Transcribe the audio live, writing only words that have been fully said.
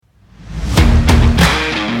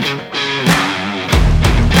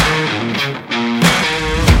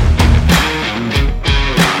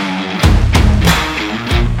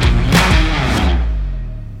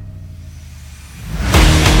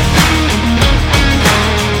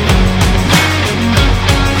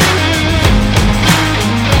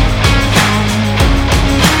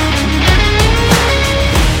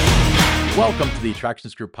to the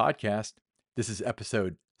Attractions Group podcast. This is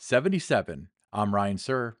episode 77. I'm Ryan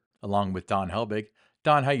Sir, along with Don Helbig.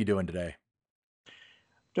 Don, how you doing today?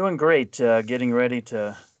 Doing great. Getting ready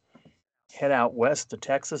to head out west to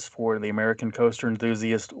Texas for the American Coaster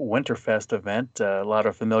Enthusiast Winterfest event. A lot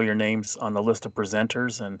of familiar names on the list of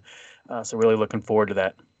presenters, and so really looking forward to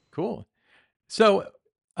that. Cool. So,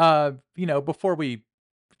 before we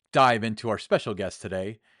dive into our special guest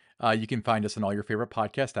today, you can find us on all your favorite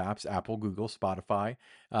podcast apps, Apple, Google, Spotify.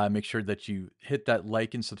 Make sure that you hit that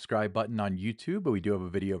like and subscribe button on YouTube, but we do have a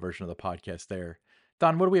video version of the podcast there.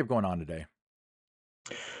 Don, what do we have going on today?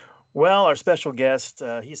 Well, our special guest,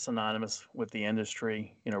 he's synonymous with the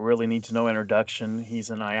industry. Really needs no introduction.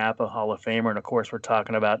 He's an IAAPA Hall of Famer, and of course, we're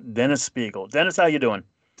talking about Dennis Speigel. Dennis, how you doing?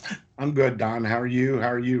 I'm good, Don. How are you?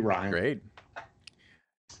 How are you, Ryan? Great.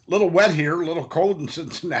 A little wet here, a little cold in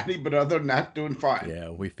Cincinnati, but other than that, doing fine. Yeah,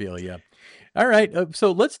 we feel you. All right.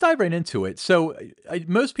 So let's dive right into it. So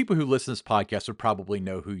most people who listen to this podcast would probably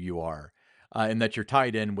know who you are and that you're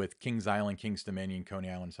tied in with Kings Island, Kings Dominion, Coney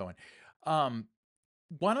Island, and so on.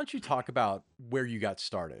 Why don't you talk about where you got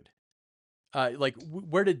started?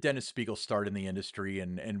 Where did Dennis Speigel start in the industry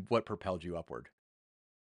and what propelled you upward?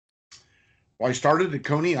 Well, I started at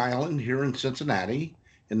Coney Island here in Cincinnati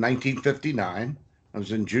in 1959. I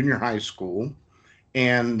was in junior high school.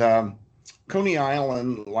 And Coney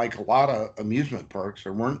Island, like a lot of amusement parks,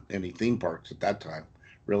 there weren't any theme parks at that time,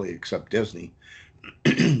 really, except Disney.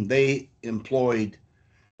 They employed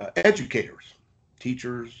educators,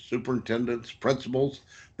 teachers, superintendents, principals.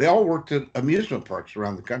 They all worked at amusement parks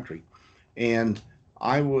around the country. And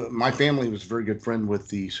my family was a very good friend with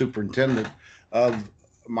the superintendent of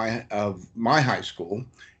my high school,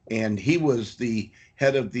 and he was the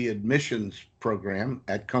head of the admissions program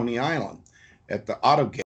at Coney Island at the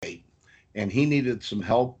Auto Gate, and he needed some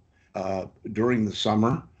help during the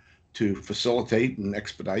summer to facilitate and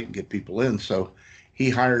expedite and get people in. So he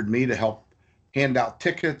hired me to help hand out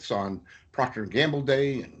tickets on Procter & Gamble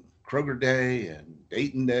Day and Kroger Day and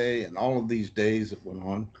Dayton Day and all of these days that went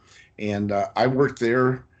on. And I worked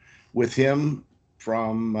there with him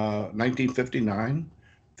from 1959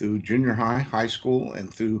 through junior high, high school,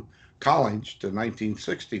 and through college to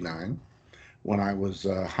 1969 when I was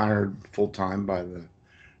hired full-time by the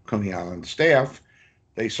Coney Island staff.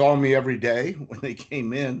 They saw me every day when they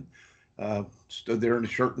came in, stood there in a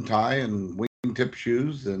shirt and tie and wingtip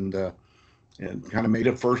shoes, and kind of made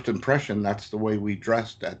a first impression. That's the way we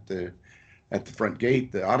dressed at the front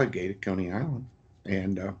gate, the auto gate at Coney Island,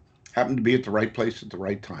 and happened to be at the right place at the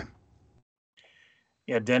right time.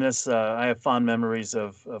 Yeah, Dennis, I have fond memories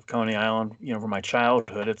of Coney Island, from my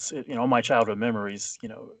childhood. My childhood memories,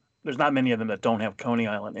 there's not many of them that don't have Coney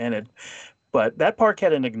Island in it. But that park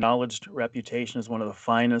had an acknowledged reputation as one of the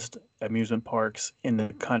finest amusement parks in the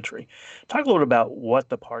country. Talk a little bit about what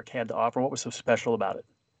the park had to offer. What was so special about it?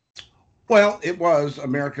 Well, it was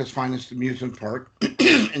America's finest amusement park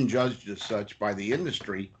and judged as such by the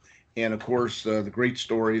industry. And of course, the great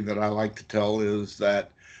story that I like to tell is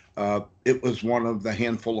that it was one of the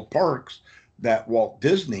handful of parks that Walt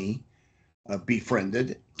Disney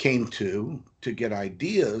befriended, came to get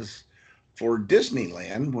ideas for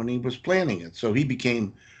Disneyland when he was planning it. So he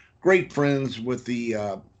became great friends with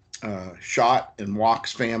the Schott and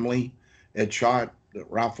Wachs family, Ed Schott,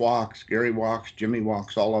 Ralph Wachs, Gary Wachs, Jimmy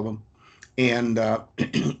Wachs, all of them. And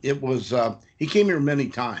it was, he came here many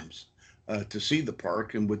times to see the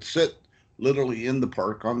park and would sit literally in the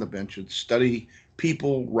park on the bench and study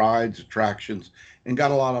people, rides, attractions, and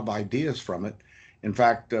got a lot of ideas from it. In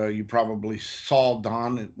fact, you probably saw,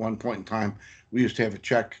 Don, at one point in time, we used to have a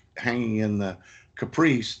check hanging in the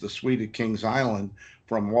Caprice, the suite at Kings Island,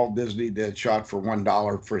 from Walt Disney that shot for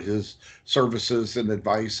 $1 for his services and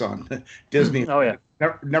advice on Disney. Oh, yeah.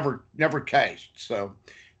 Never cashed. So,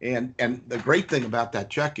 and the great thing about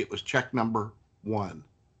that check, it was check number one.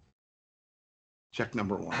 Check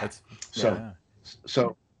number one.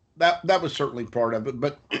 So that was certainly part of it.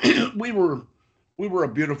 But we were a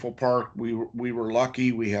beautiful park. We were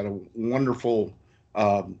lucky. We had a wonderful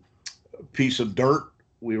piece of dirt.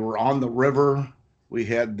 We were on the river. We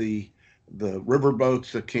had the river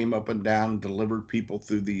boats that came up and down and delivered people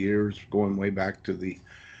through the years, going way back to the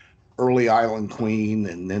early Island Queen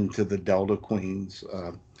and then to the Delta Queens.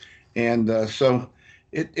 So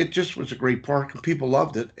it just was a great park, and people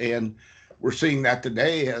loved it. And we're seeing that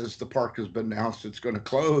today as the park has been announced it's going to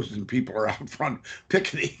close, and people are out front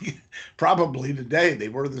picketing. Probably today. They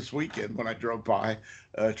were this weekend when I drove by,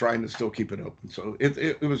 trying to still keep it open. So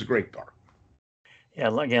it was a great park. Yeah,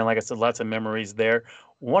 again, like I said, lots of memories there.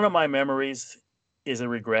 One of my memories is a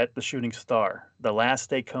regret, the Shooting Star. The last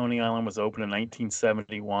day Coney Island was open in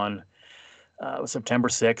 1971. It was September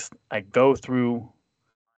 6th. I go through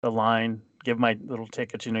the line, give my little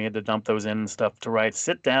tickets. You had to dump those in and stuff to ride.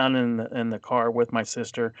 Sit down in the car with my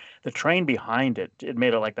sister. The train behind it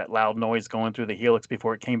made like that loud noise going through the helix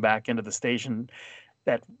before it came back into the station.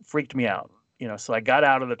 That freaked me out. So I got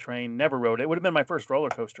out of the train, never rode it. It would have been my first roller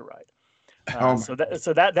coaster ride. Oh my.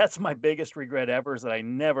 So that's my biggest regret ever, is that I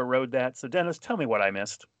never rode that. So Dennis, tell me what I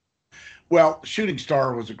missed. Well, Shooting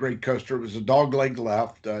Star was a great coaster. It was a dog leg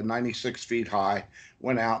left, 96 feet high.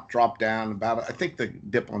 Went out, dropped down about. I think the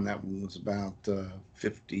dip on that one was about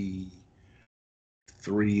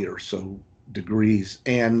 53 or so degrees,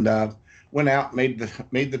 and went out, made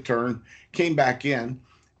the turn, came back in,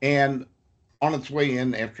 and on its way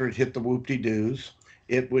in, after it hit the whoop-de-doos,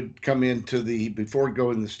 it would come into before it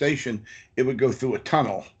go in the station, it would go through a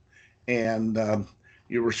tunnel, and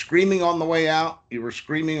you were screaming on the way out, you were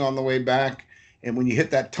screaming on the way back, and when you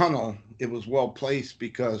hit that tunnel, it was well placed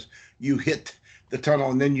because you hit the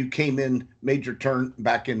tunnel and then you came in, made your turn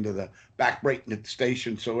back into the back right into the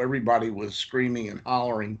station, so everybody was screaming and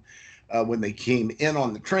hollering when they came in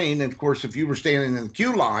on the train. And of course, if you were standing in the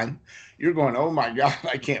queue line, you're going, oh my God,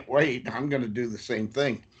 I can't wait. I'm going to do the same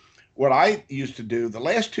thing. What I used to do the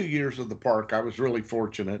last 2 years of the park, I was really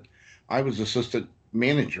fortunate. I was assistant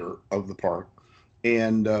manager of the park,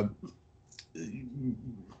 and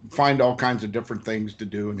find all kinds of different things to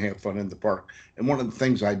do and have fun in the park. And one of the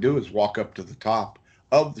things I do is walk up to the top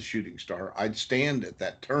of the Shooting Star. I'd stand at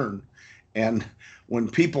that turn, and when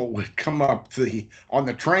people would come up on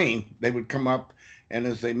the train, they would come up, and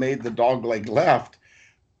as they made the dog leg left,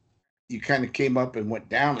 you kind of came up and went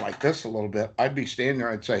down like this a little bit. I'd be standing there.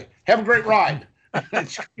 I'd say, "Have a great ride." And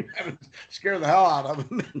scare the hell out of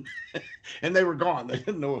them, and they were gone. They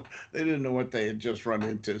didn't know what they had just run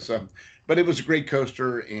into. So, but it was a great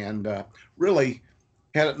coaster, and really,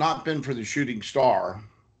 had it not been for the Shooting Star,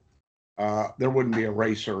 there wouldn't be a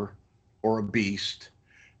Racer or a Beast,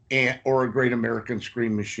 or a Great American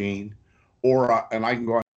Scream Machine, and I can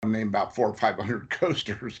go on and name about 400 or 500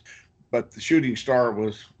 coasters. But the Shooting Star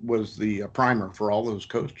was the primer for all those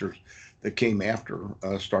coasters that came after,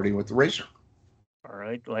 starting with the Racer. All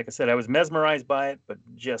right. Like I said, I was mesmerized by it, but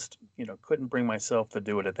just, couldn't bring myself to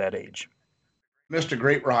do it at that age. Missed a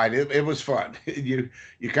great ride. It was fun. You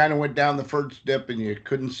kind of went down the first dip and you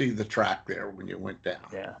couldn't see the track there when you went down.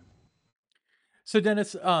 Yeah. So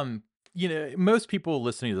Dennis, most people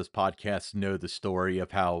listening to this podcast know the story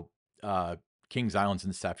of how Kings Island's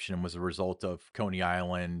inception was a result of Coney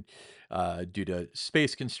Island, due to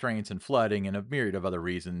space constraints and flooding and a myriad of other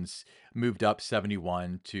reasons, moved up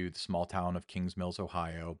 71 to the small town of Kings Mills,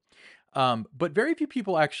 Ohio. But very few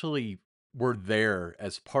people actually were there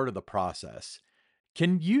as part of the process.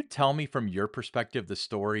 Can you tell me from your perspective the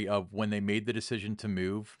story of when they made the decision to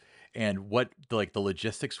move and what the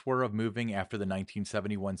logistics were of moving after the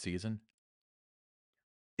 1971 season?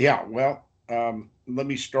 Yeah, well, let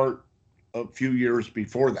me start a few years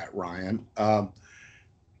before that, Ryan.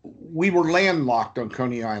 We were landlocked on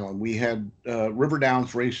Coney Island. We had River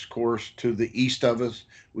Downs Race Course to the east of us.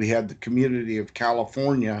 We had the community of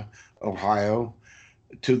California, Ohio,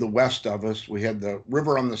 to the west of us. We had the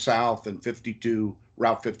river on the south and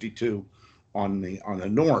Route 52 on the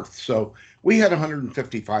north. So we had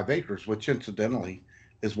 155 acres, which incidentally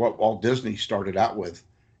is what Walt Disney started out with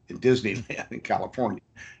in Disneyland in California.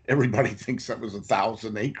 Everybody thinks that was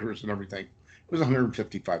 1,000 acres and everything. It was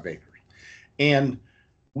 155 acres, and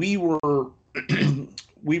we were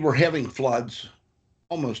we were having floods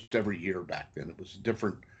almost every year back then. It was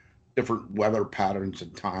different weather patterns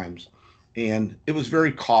and times, and it was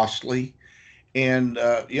very costly. And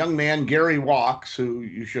young man Gary Walks, who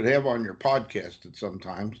you should have on your podcast at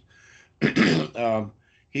sometimes,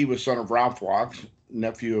 he was son of Ralph Walks,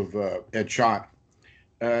 nephew of Ed Schott.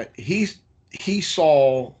 He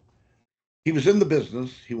saw, he was in the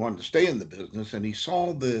business. He wanted to stay in the business, and he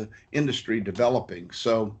saw the industry developing.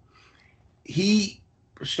 So he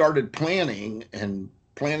started planting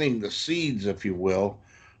the seeds, if you will,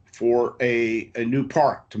 for a new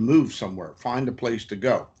park to move somewhere, find a place to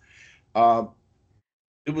go.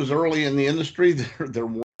 It was early in the industry.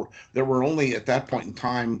 There were only at that point in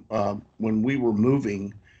time, when we were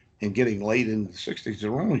moving and getting late in the 60s,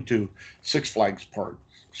 there were only two Six Flags parks.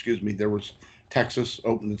 Excuse me. There was Texas,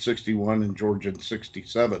 opened in 61, and Georgia in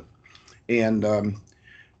 67. And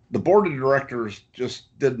the board of directors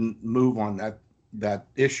just didn't move on that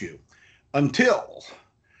issue until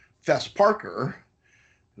Fess Parker,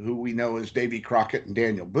 who we know as Davy Crockett and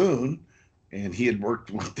Daniel Boone, and he had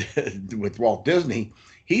worked with Walt Disney.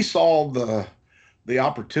 He saw the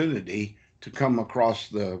opportunity to come across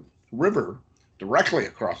the river, directly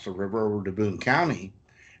across the river over to Boone County,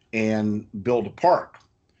 and build a park.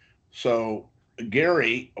 So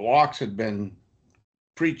Gary Walks had been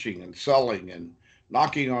preaching and selling and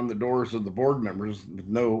knocking on the doors of the board members with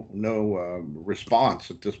no response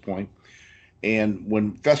at this point. And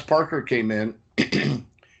when Fess Parker came in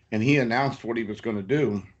and he announced what he was going to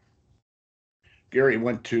do, Gary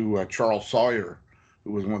went to Charles Sawyer,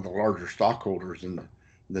 who was one of the larger stockholders in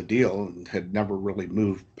the deal and had never really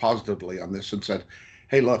moved positively on this, and said,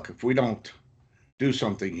 "Hey, look, if we don't do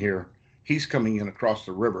something here, he's coming in across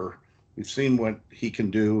the river. We've seen what he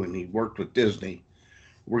can do, and he worked with Disney.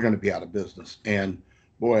 We're going to be out of business." And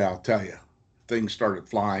boy, I'll tell you, things started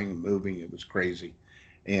flying and moving. It was crazy,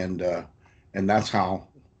 and uh, and that's how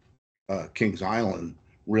Kings Island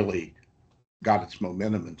really got its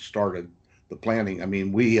momentum and started the planning. I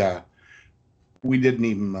mean, we didn't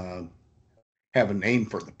even have a name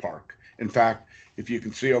for the park. In fact, if you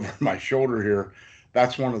can see over my shoulder here,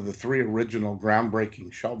 that's one of the three original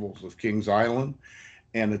groundbreaking shovels of Kings Island,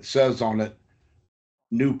 and it says on it,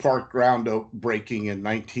 "New park groundbreaking in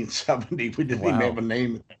 1970." We didn't even have Wow. a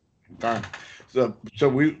name at the time. So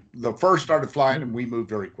we the first started flying, and we moved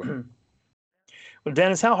very quick. Well,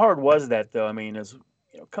 Dennis, how hard was that though? I mean, as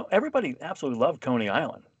you know, everybody absolutely loved Coney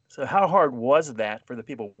Island. So how hard was that for the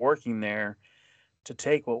people working there to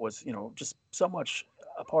take what was, just so much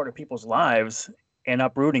a part of people's lives and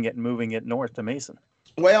uprooting it and moving it north to Mason?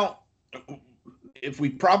 Well, if we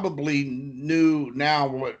probably knew now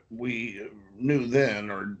what we knew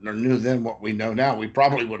then, or knew then what we know now, we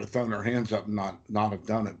probably would have thrown our hands up and not have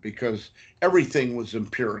done it, because everything was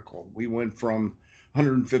empirical. We went from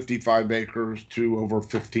 155 acres to over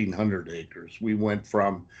 1,500 acres. We went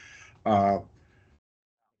from uh,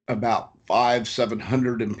 about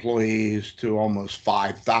 700 employees to almost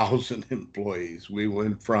 5,000 employees. We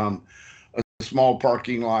went from a small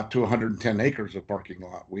parking lot to 110 acres of parking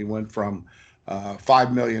lot. We went from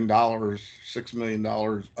 $5 million, $6 million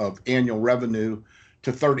of annual revenue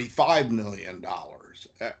to $35 million.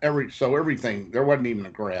 So everything, there wasn't even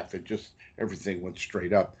a graph. It just, everything went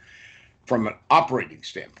straight up from an operating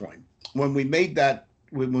standpoint. When we made that,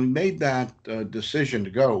 decision to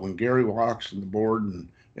go, when Gary walks in the board,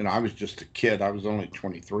 and I was just a kid, I was only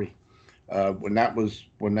 23. When that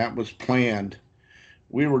was planned,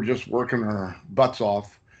 we were just working our butts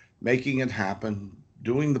off, making it happen,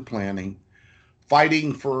 doing the planning,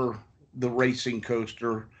 fighting for the racing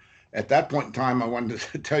coaster. At that point in time, I wanted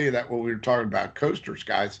to tell you that when we were talking about coasters,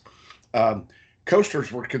 guys, um,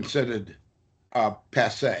 coasters were considered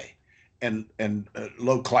passe and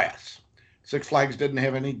low class. Six Flags didn't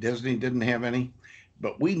have any, Disney didn't have any,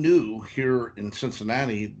 but we knew here in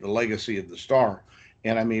Cincinnati the legacy of the Star,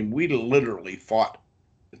 and I mean we literally fought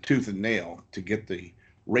tooth and nail to get the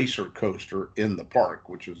racer coaster in the park,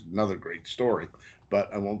 which is another great story.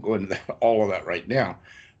 But I won't go into all of that right now.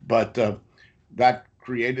 But that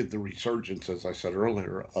created the resurgence, as I said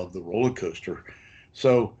earlier, of the roller coaster.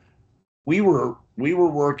 So we were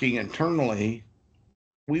working internally.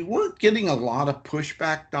 We weren't getting a lot of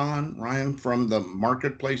pushback, Don Ryan, from the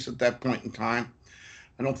marketplace at that point in time.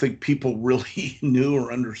 I don't think people really knew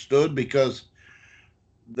or understood, because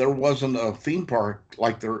there wasn't a theme park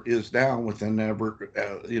like there is now within every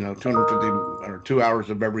 250 or 2 hours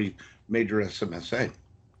of every major SMSA.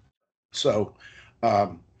 So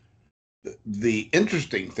um, the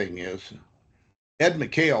interesting thing is, Ed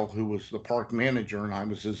McHale, who was the park manager and I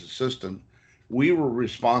was his assistant, we were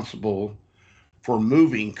responsible for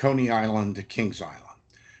moving Coney Island to Kings Island.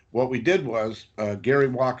 What we did was Gary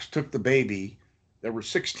Walks took the baby. There were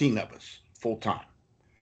 16 of us full time,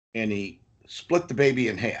 and he split the baby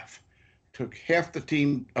in half. Took half the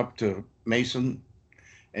team up to Mason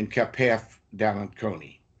and kept half down at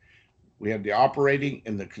Coney. We had the operating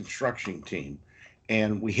and the construction team.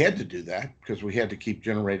 And we had to do that because we had to keep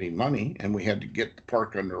generating money and we had to get the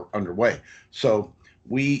park underway. So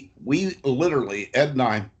we literally, Ed and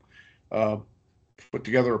I, uh, put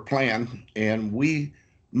together a plan, and we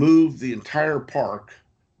moved the entire park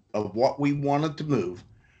of what we wanted to move,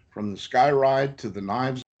 from the sky ride to the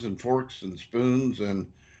knives and forks and spoons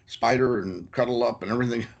and spider and cuddle up and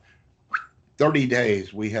everything. 30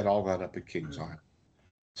 days we had all that up at Kings Island.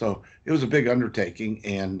 So it was a big undertaking,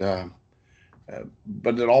 and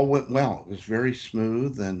but it all went well. It was very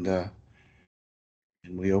smooth, and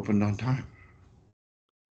we opened on time.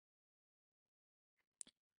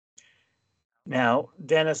 Now,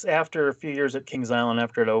 Dennis, after a few years at Kings Island,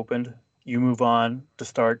 after it opened, you move on to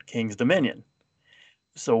start Kings Dominion.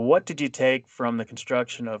 So, what did you take from the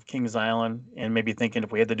construction of Kings Island, and maybe thinking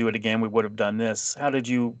if we had to do it again, we would have done this? How did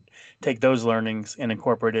you take those learnings and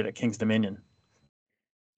incorporate it at Kings Dominion?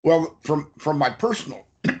 Well, from my personal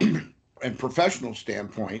and professional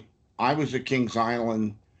standpoint, I was at Kings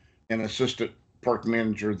Island an assistant park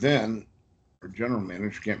manager then, or general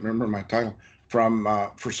manager, can't remember my title,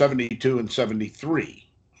 from for 72 and 73.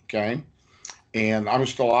 Okay. And I was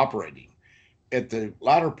still operating. At the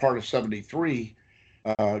latter part of 73,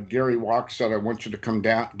 Gary Walk said, I want you to come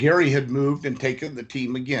down. Gary had moved and taken the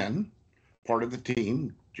team again, part of the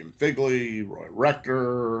team, Jim Figley, Roy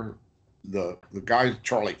Rector, the guys,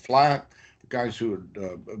 Charlie Flatt, the guys who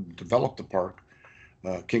had developed the park,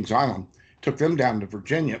 Kings Island, took them down to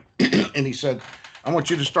Virginia. And he said, I want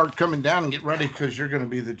you to start coming down and get ready because you're going to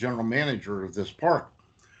be the general manager of this park.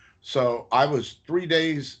 So I was 3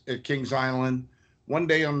 days at Kings Island, 1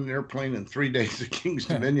 day on an airplane, and 3 days at Kings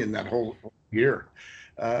Dominion that whole year.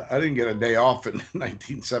 I didn't get a day off in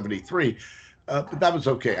 1973, but that was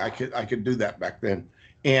okay. I could do that back then.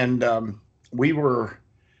 And we were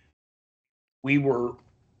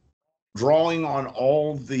drawing on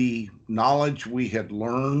all the knowledge we had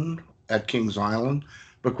learned at Kings Island.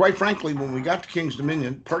 But quite frankly, when we got to Kings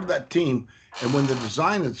Dominion, part of that team, and when the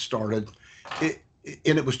design had started, and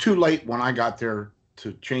it was too late when I got there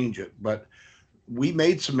to change it, but we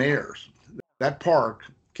made some errors. That park,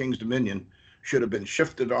 Kings Dominion, should have been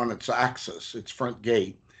shifted on its axis, its front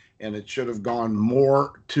gate, and it should have gone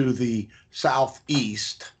more to the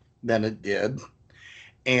southeast than it did.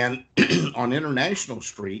 And on International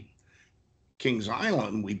Street, Kings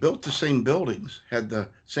Island, we built the same buildings, had the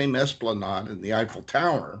same esplanade and the Eiffel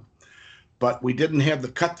Tower, but we didn't have the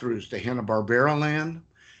cut-throughs to Hanna-Barbera land,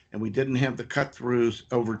 and we didn't have the cut-throughs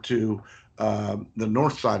over to the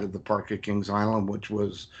north side of the park at Kings Island, which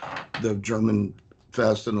was the German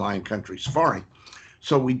Fest and Lion Country Safari.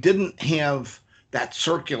 So we didn't have that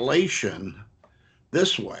circulation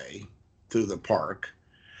this way through the park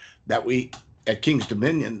that we, at Kings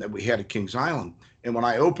Dominion, that we had at Kings Island. And when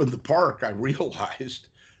I opened the park, I realized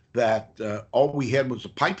that all we had was a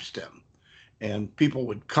pipe stem, and people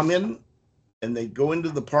would come in and they'd go into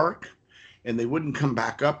the park and they wouldn't come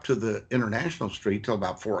back up to the International Street till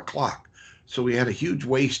about 4 o'clock. So we had a huge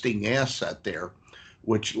wasting asset there,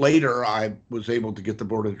 which later I was able to get the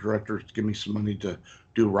board of directors to give me some money to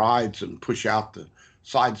do rides and push out the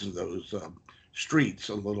sides of those streets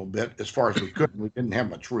a little bit as far as we could. We didn't have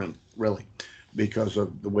much room, really, because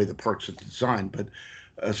of the way the parks are designed. But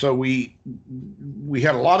so we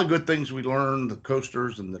had a lot of good things we learned, the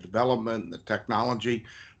coasters and the development and the technology,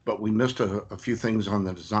 but we missed a few things on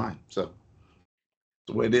the design. So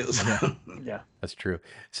the way it is. Yeah. Yeah. That's true.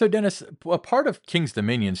 So, Dennis, a part of King's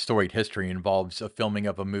Dominion's storied history involves a filming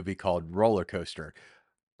of a movie called Roller Coaster.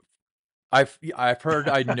 I've heard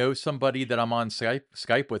I know somebody that I'm on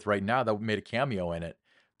Skype with right now that made a cameo in it.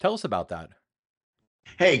 Tell us about that.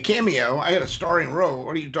 Hey, cameo, I had a starring role.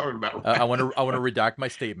 What are you talking about? I want to redact my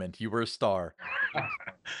statement. You were a star.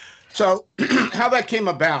 So how that came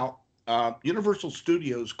about, Universal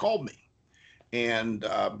Studios called me, and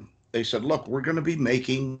they said, look, we're going to be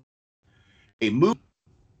making a movie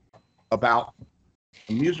about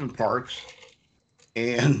amusement parks,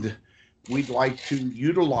 and we'd like to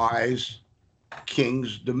utilize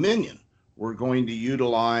King's Dominion. We're going to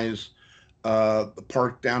utilize the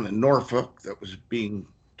park down in Norfolk that was being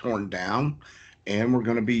torn down, and we're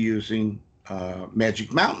going to be using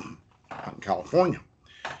Magic Mountain out in California.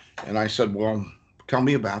 And I said, well, tell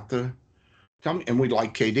me, and we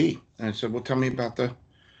like KD. And I said, well, tell me about the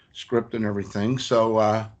script and everything.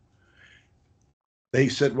 So they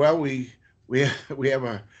said, well, we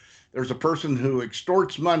have there's a person who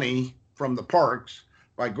extorts money from the parks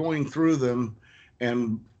by going through them,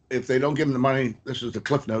 and if they don't give them the money, this is the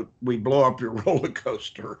cliff note, we blow up your roller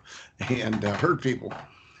coaster and hurt people.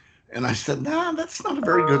 And I said, no, that's not a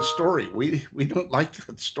very good story. We don't like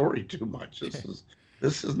that story too much.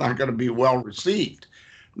 This is not going to be well received.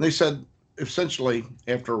 And they said, essentially,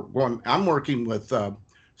 after going, I'm working with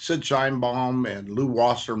Sid Sheinbaum and Lou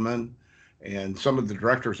Wasserman and some of the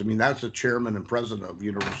directors. I mean, that's the chairman and president of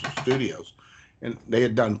Universal Studios. And they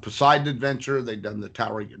had done Poseidon Adventure, they'd done the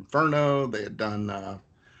Towering Inferno, they had done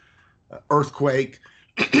Earthquake.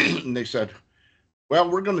 And they said, well,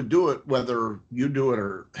 we're going to do it whether you do it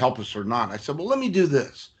or help us or not. I said, well, let me do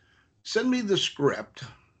this. Send me the script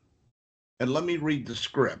and let me read the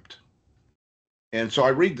script. And so I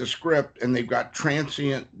read the script, and they've got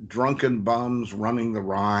transient, drunken bums running the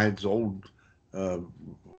rides, old,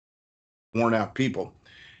 worn out people.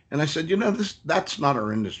 And I said, that's not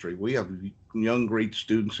our industry. We have young, great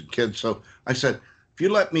students and kids. So I said, if you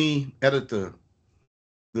let me edit the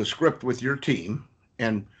script with your team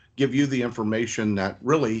and give you the information that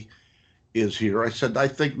really is here, I said, I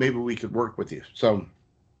think maybe we could work with you. So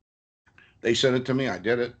They sent it to me. I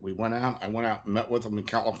did it. We went out. I went out and met with them in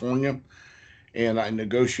California, and I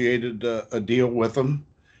negotiated a deal with them,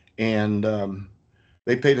 and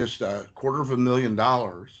they paid us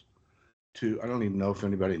 $250,000 to. I don't even know if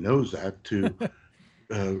anybody knows that, to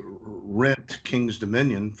rent King's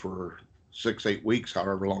Dominion for 6, 8 weeks,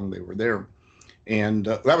 however long they were there, and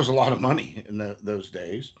that was a lot of money in those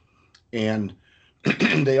days. And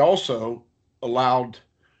they also allowed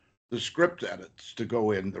the script edits to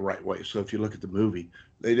go in the right way. So if you look at the movie,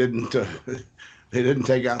 they didn't they didn't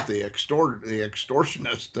take out the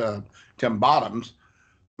extortionist Tim Bottoms,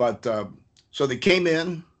 but so they came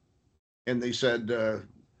in and they said,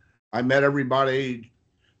 I met everybody.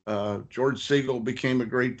 George Speigel became a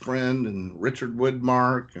great friend, and Richard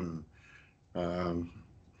Widmark and um,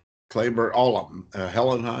 Clayburgh, all of them,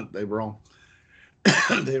 Helen Hunt, they were all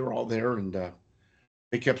they were all there, and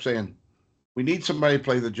they kept saying, we need somebody to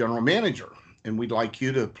play the general manager, and we'd like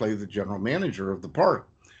you to play the general manager of the park.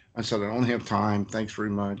 I said, I don't have time. Thanks very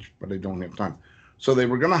much, but I don't have time. So they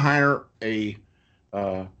were going to hire a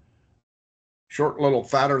uh, short, little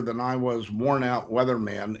fatter than I was, worn out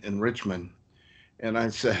weatherman in Richmond. And I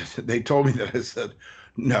said, they told me that. I said,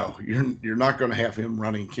 no, you're not going to have him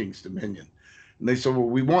running King's Dominion. And they said, well,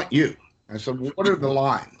 we want you. I said, well, what are the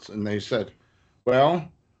lines? And they said,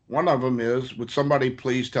 well, one of them is, would somebody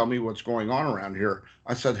please tell me what's going on around here?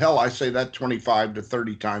 I said, hell, I say that 25 to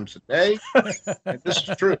 30 times a day. And this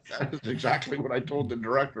is true. That is exactly what I told the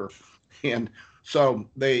director. And so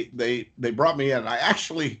they brought me in. I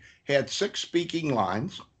actually had 6 speaking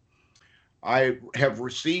lines. I have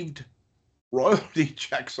received royalty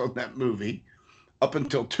checks on that movie up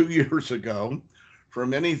until 2 years ago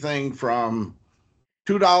from anything from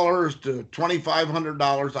 $2 to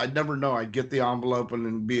 $2,500. I'd never know. I'd get the envelope and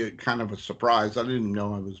it'd be a kind of a surprise. I didn't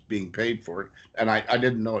know I was being paid for it, and I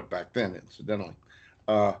didn't know it back then, incidentally.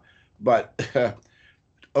 But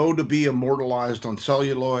oh, to be immortalized on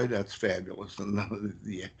celluloid, that's fabulous, and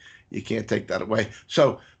you can't take that away.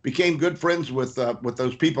 So became good friends with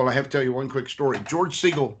those people. I have to tell you one quick story. George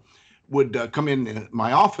Speigel would come in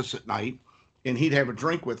my office at night, and he'd have a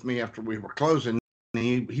drink with me after we were closing. And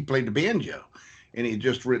he played the banjo, and he had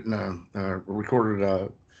just written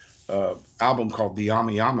recorded a album called The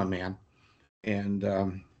Yama Yama Man,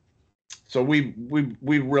 and so we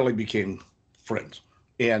really became friends.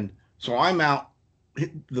 And so I'm out.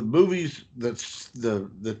 The movies,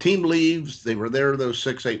 the team leaves. They were there those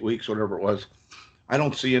 6, 8 weeks, whatever it was. I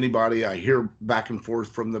don't see anybody. I hear back and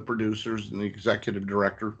forth from the producers and the executive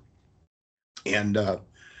director, and I'm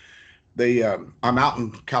out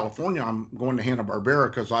in California. I'm going to Hanna-Barbera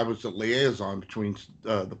because I was the liaison between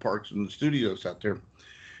the parks and the studios out there.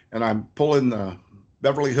 And I'm pulling the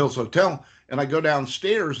Beverly Hills Hotel, and I go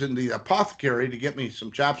downstairs in the apothecary to get me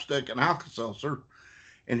some chapstick and Alka-Seltzer.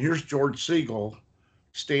 And here's George Speigel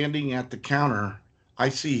standing at the counter. I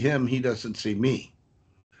see him. He doesn't see me.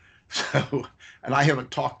 So, and I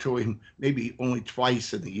haven't talked to him maybe only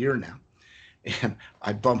twice in a year now. And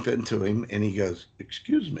I bump into him, and he goes,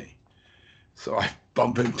 excuse me. So I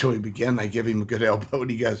bump into him again. I give him a good elbow,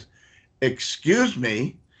 and he goes, excuse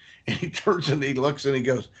me. And he turns and he looks and he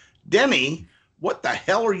goes, Denny, what the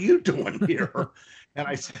hell are you doing here? And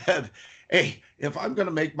I said, hey, if I'm going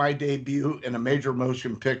to make my debut in a major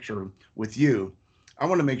motion picture with you, I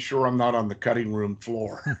want to make sure I'm not on the cutting room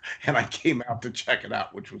floor. And I came out to check it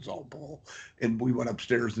out, which was all bull. And we went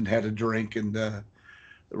upstairs and had a drink, and the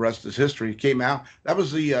rest is history. It came out. That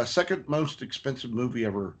was the second most expensive movie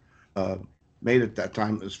ever made at that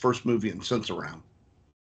time. It was first movie in Sense-Around.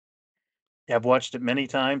 Yeah, I've watched it many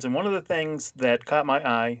times, and one of the things that caught my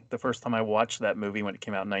eye the first time I watched that movie when it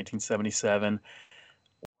came out in 1977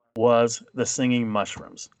 was the singing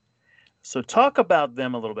mushrooms. So talk about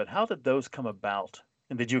them a little bit. How did those come about?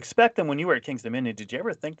 And did you expect them when you were at King's Dominion? Did you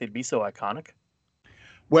ever think they'd be so iconic?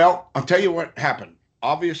 Well, I'll tell you what happened.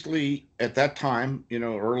 Obviously, at that time,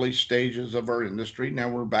 early stages of our industry. Now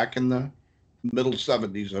we're back in the middle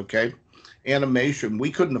 70s, okay? Animation, we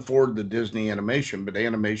couldn't afford the Disney animation, but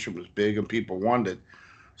animation was big and people wanted it.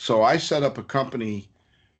 So I set up a company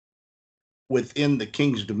within the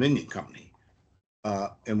King's Dominion company,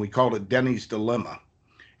 and we called it Denny's Dilemma.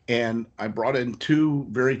 And I brought in 2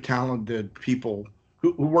 very talented people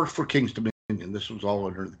who worked for King's Dominion. This was all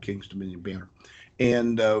under the King's Dominion banner.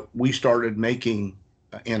 And we started making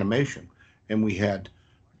animation. And we had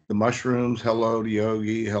the mushrooms, hello to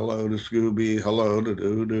Yogi, hello to Scooby, hello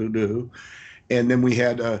to do. And then we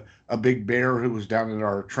had a big bear who was down at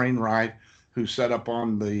our train ride, who set up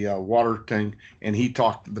on the water tank, and he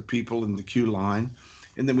talked to the people in the queue line.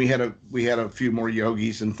 And then we had a few more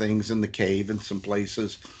yogis and things in the cave and some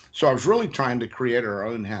places. So I was really trying to create our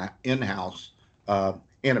own in-house uh,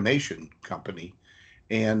 animation company,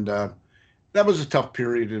 and that was a tough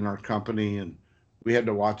period in our company, and we had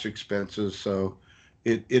to watch expenses, so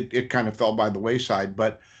it kind of fell by the wayside.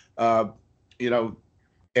 But uh, you know,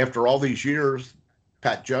 after all these years,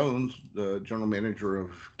 Pat Jones, the general manager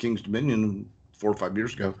of King's Dominion, 4 or 5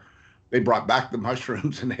 years ago, they brought back the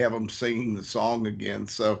mushrooms and have them singing the song again.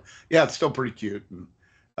 So yeah, it's still pretty cute, and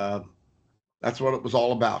uh, that's what it was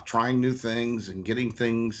all about: trying new things and getting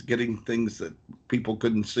things that people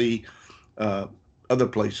couldn't see uh, other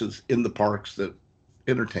places in the parks that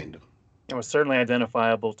entertained them. It was certainly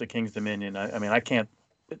identifiable to King's Dominion. I mean, I can't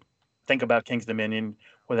think about King's Dominion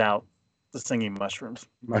without the singing mushrooms.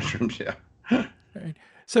 Mushrooms, yeah. Right.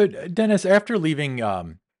 So, Dennis, after leaving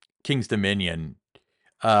King's Dominion,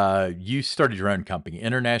 you started your own company,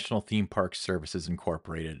 International Theme Park Services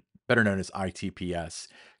Incorporated, better known as ITPS.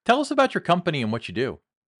 Tell us about your company and what you do.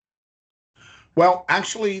 Well,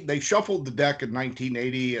 actually, they shuffled the deck in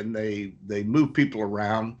 1980, and they moved people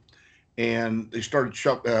around, and they started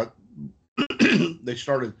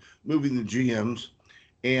moving the GMs,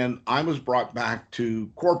 and I was brought back to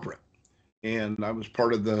corporate, and I was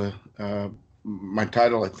part of my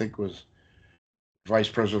title, I think, was vice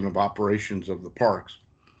president of operations of the parks.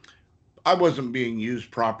 I wasn't being used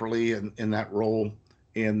properly in that role.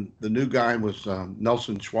 And the new guy was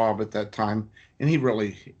Nelson Schwab at that time, and he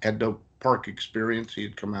really had no park experience.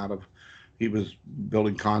 He was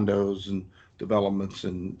building condos and developments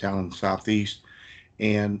down in the southeast,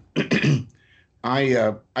 and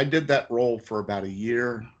I did that role for about a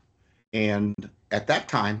year. And at that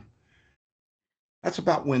time, that's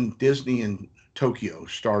about when Disney and Tokyo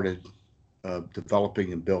started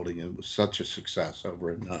developing and building. It was such a success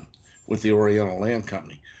over in with the Oriental Land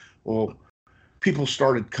Company. Well, people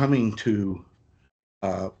started coming to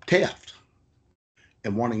Taft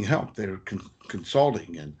and wanting help. They were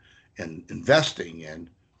consulting and investing and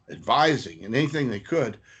advising and anything they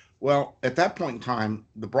could. Well, at that point in time,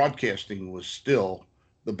 the broadcasting was still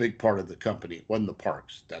the big part of the company. It wasn't the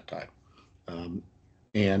parks at that time.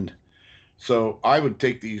 And so I would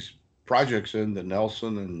take these projects into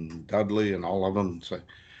Nelson and Dudley and all of them and say,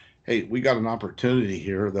 hey, we got an opportunity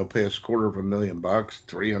here. They'll pay us $250,000,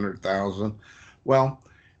 300,000. Well,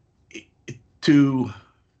 to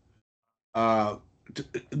uh,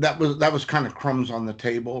 that was kind of crumbs on the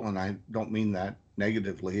table, and I don't mean that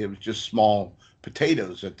negatively. It was just small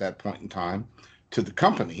potatoes at that point in time to the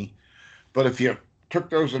company. But if you took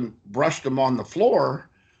those and brushed them on the floor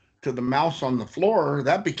to the mouse on the floor,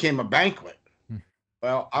 that became a banquet. Hmm.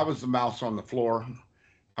 Well, I was the mouse on the floor.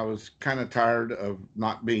 I was kind of tired of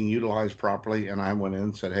not being utilized properly, and I went in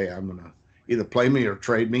and said, "Hey, I'm gonna either play me or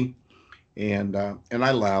trade me," and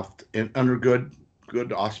I left and under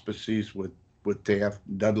good auspices with Taft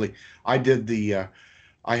Dudley. I did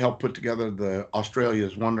I helped put together the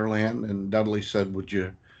Australia's Wonderland, and Dudley Taft said, would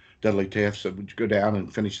you go down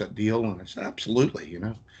and finish that deal? And I said, absolutely.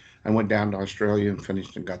 I went down to Australia and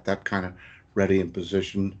finished and got that kind of ready and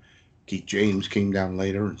positioned. Keith James came down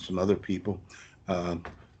later and some other people.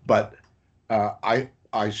 But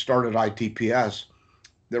I started ITPS.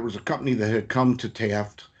 There was a company that had come to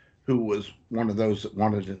Taft who was one of those that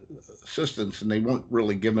wanted assistance, and they weren't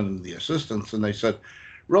really given the assistance. And they said,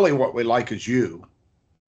 really what we like is you.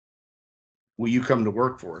 Will you come to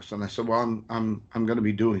work for us? And I said, well, I'm going to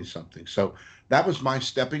be doing something. So that was my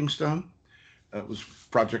stepping stone. It was a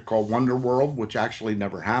project called Wonder World, which actually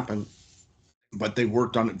never happened, but they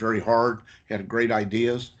worked on it very hard, had great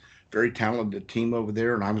ideas, very talented team over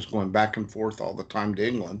there. And I was going back and forth all the time to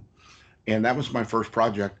England. And that was my first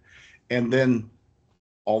project. And then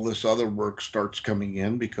all this other work starts coming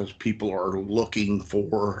in because people are looking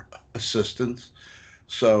for assistance.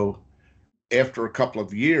 So after a couple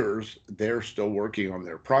of years, they're still working on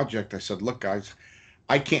their project. I said, look, guys,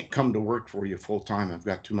 I can't come to work for you full time. I've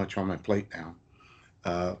got too much on my plate now.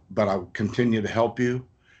 But I'll continue to help you.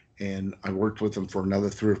 And I worked with them for another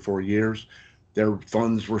 3 or 4 years. Their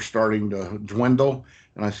funds were starting to dwindle.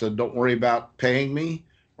 And I said, don't worry about paying me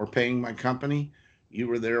or paying my company. You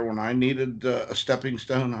were there when I needed a stepping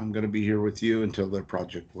stone. I'm going to be here with you until their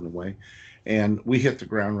project went away. And we hit the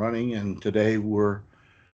ground running. And today we're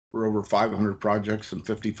over 500 projects in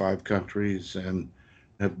 55 countries and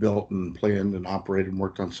have built and planned and operated and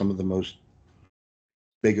worked on some of the most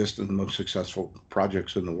biggest and most successful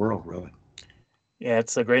projects in the world, really. Yeah,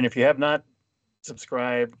 it's great. And if you have not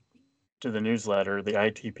subscribed to the newsletter, the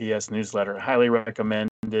ITPS newsletter, highly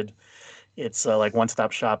recommended. It's like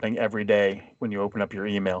one-stop shopping every day when you open up your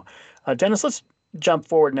email. Dennis, let's jump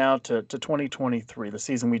forward now to 2023, the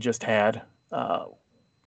season we just had.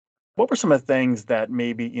 What were some of the things that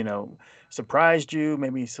maybe, surprised you?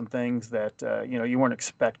 Maybe some things that, you weren't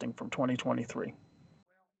expecting from 2023?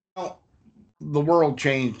 Well, the world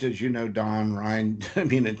changed, as you know, Don, Ryan. I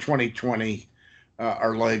mean, in 2020,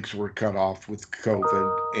 our legs were cut off with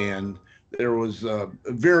COVID, and there was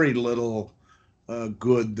very little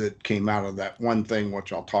good that came out of that one thing,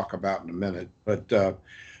 which I'll talk about in a minute. But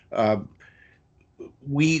uh,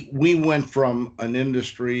 we went from an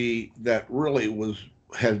industry that really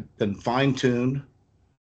had been fine tuned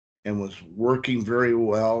and was working very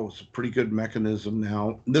well. It's a pretty good mechanism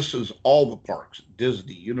now. This is all the parks: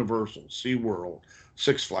 Disney, Universal, SeaWorld,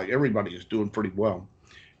 Six Flags. Everybody is doing pretty well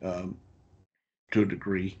um, to a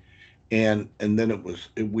degree. And then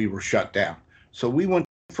we were shut down. So we went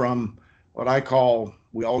from what I call,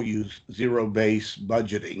 we all use zero base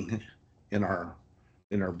budgeting in our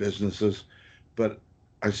businesses, but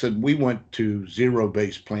I said we went to zero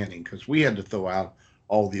base planning because we had to throw out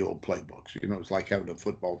all the old playbooks. It's like having a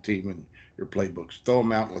football team and your playbooks. Throw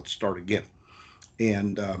them out. And let's start again.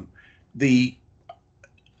 And the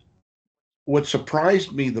what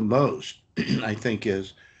surprised me the most, I think,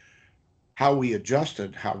 is how we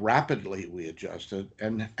adjusted, how rapidly we adjusted,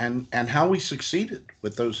 and how we succeeded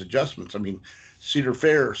with those adjustments. I mean, Cedar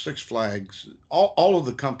Fair, Six Flags, all of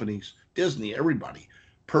the companies, Disney, everybody,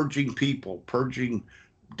 purging people, purging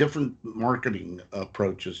different marketing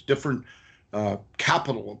approaches, different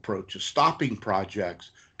capital approaches, stopping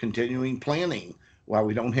projects, continuing planning while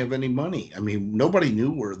we don't have any money. I mean, nobody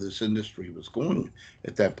knew where this industry was going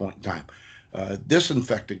at that point in time.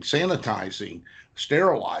 Disinfecting, sanitizing,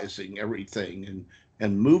 sterilizing everything,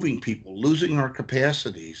 and moving people, losing our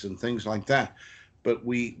capacities and things like that. But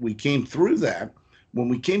we came through that. When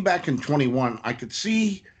we came back in 21, I could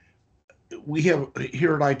see we have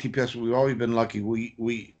here at ITPS. We've always been lucky.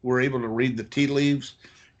 We were able to read the tea leaves,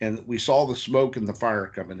 and we saw the smoke and the fire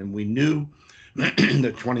coming, and we knew that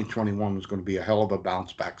 2021 was going to be a hell of a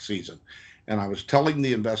bounce back season. And I was telling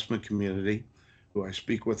the investment community, who I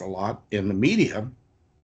speak with a lot, in the media,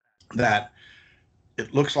 that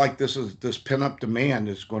it looks like this pin up demand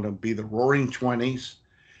is going to be the roaring 20s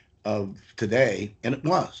of today. And it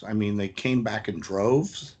was. I mean, they came back in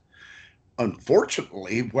droves.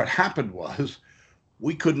 Unfortunately, what happened was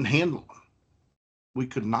we couldn't handle them. We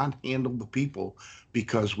could not handle the people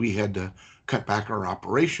because we had to cut back our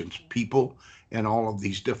operations, people, and all of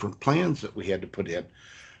these different plans that we had to put in.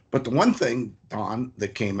 But the one thing, Don,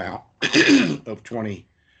 that came out of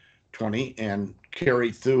 2020 and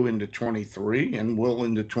carried through into 23 and will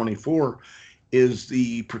into 24 is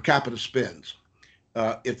the per capita spends.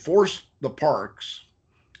 It forced the parks,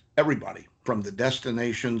 everybody from the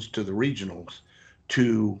destinations to the regionals,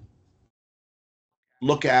 to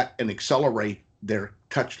look at and accelerate their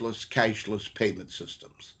touchless, cashless payment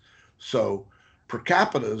systems. So per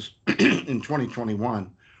capitas in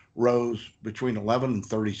 2021 rose between 11 and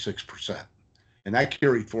 36%. And that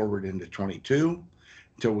carried forward into 22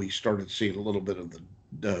 until we started seeing a little bit of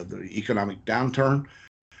the economic downturn.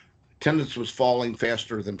 Attendance was falling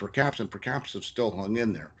faster than per caps, and per caps have still hung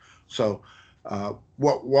in there. So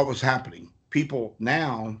what was happening? People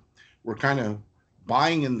now were kind of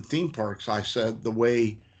buying in the theme parks, I said, the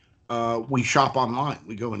way we shop online.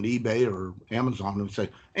 We go into eBay or Amazon and say,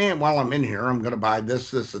 and while I'm in here, I'm going to buy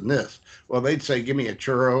this, this, and this. Well, they'd say, give me a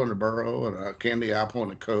churro and a burro and a candy apple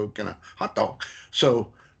and a Coke and a hot dog.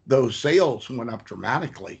 So those sales went up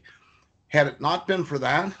dramatically. Had it not been for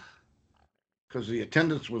that, because the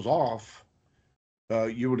attendance was off,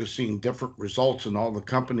 you would have seen different results in all the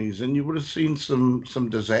companies, and you would have seen some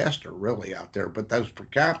disaster really out there. But those per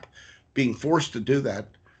cap being forced to do that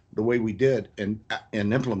the way we did and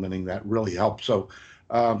implementing that really helped. So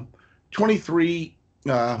 23,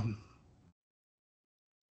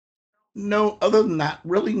 no, other than that,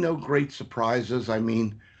 really no great surprises. I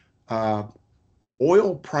mean, uh,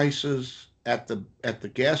 oil prices at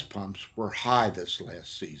the gas pumps were high this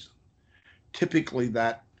last season. Typically,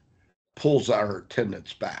 that pulls our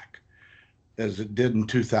attendance back, as it did in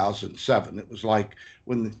 2007. It was like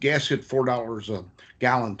when the gas hit $4 a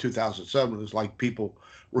gallon in 2007, it was like people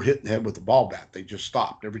were hitting the head with a ball bat. They just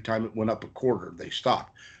stopped. Every time it went up a quarter, they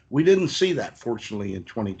stopped. We didn't see that, fortunately, in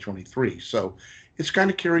 2023. So it's kind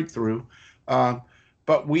of carried through. Uh,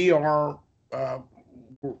 but uh,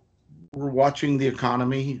 we're watching the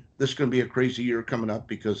economy. This is going to be a crazy year coming up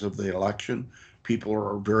because of the election. People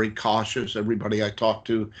are very cautious. Everybody I talk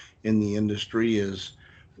to in the industry is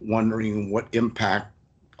wondering what impact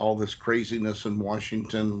all this craziness in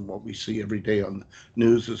Washington, what we see every day on the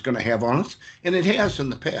news, is going to have on us. And it has in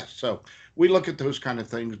the past. So we look at those kind of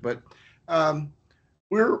things. But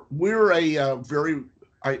We're a very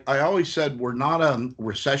I always said we're not a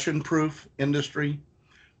recession proof industry,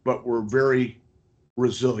 but we're very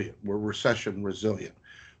resilient. We're recession resilient.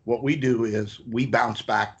 What we do is we bounce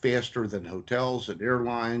back faster than hotels and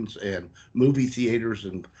airlines and movie theaters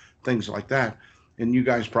and things like that. And you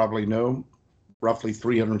guys probably know roughly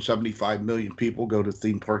 375 million people go to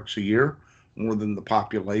theme parks a year, more than the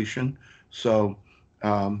population. So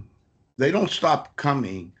um, they don't stop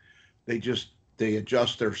coming. They just they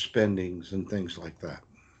adjust their spendings and things like that.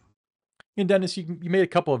 And Dennis, you made a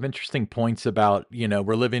couple of interesting points about,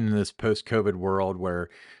 we're living in this post-COVID world where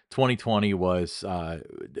 2020 was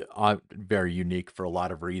very unique for a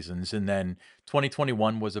lot of reasons, and then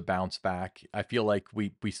 2021 was a bounce back. I feel like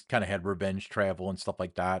we kind of had revenge travel and stuff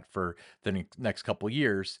like that for the next couple of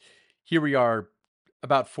years. Here we are,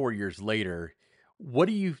 about 4 years later. What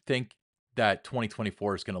do you think that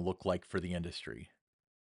 2024 is going to look like for the industry?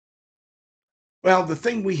 Well,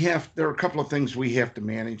 there are a couple of things we have to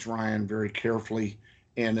manage, Ryan, very carefully,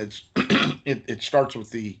 and it starts with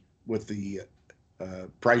the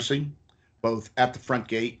pricing, both at the front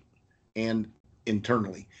gate and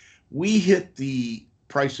internally. We hit the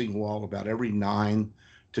pricing wall about every 9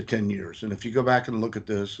 to 10 years, and if you go back and look at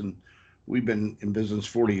this, and we've been in business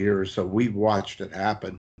 40 years, so we've watched it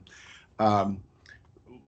happen. Um,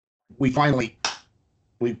 we finally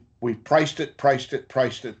we priced it, priced it,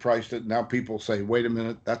 priced it, priced it. Now people say, wait a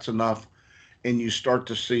minute, that's enough, and you start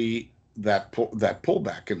to see that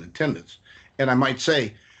pullback in attendance. And I might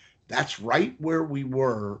say that's right where we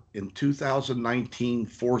were in 2019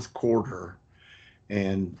 fourth quarter.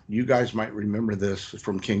 And you guys might remember this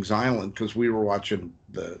from Kings Island because we were watching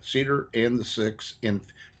the Cedar and the Six and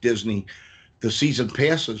Disney. The season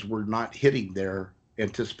passes were not hitting their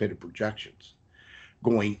anticipated projections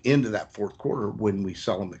going into that fourth quarter when we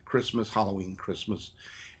sell them at Christmas, Halloween, Christmas.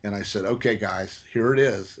 And I said, okay, guys, here it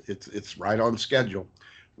is. It's right on schedule.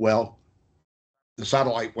 Well, the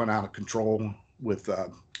satellite went out of control with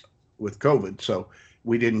COVID, so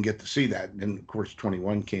we didn't get to see that. And of course,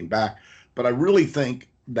 21 came back. But I really think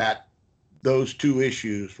that those two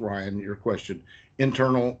issues, Ryan, your question,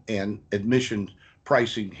 internal and admission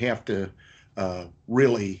pricing, have to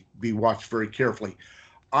really be watched very carefully.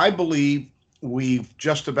 I believe we've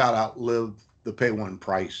just about outlived the pay one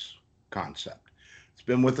price concept. It's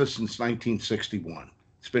been with us since 1961.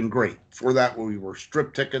 It's been great. For that, we were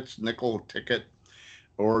strip tickets, nickel a ticket,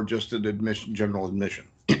 or just an admission, general admission.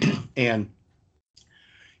 And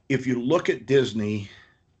if you look at Disney,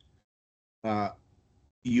 uh,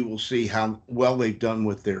 you will see how well they've done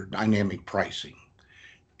with their dynamic pricing,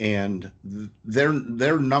 and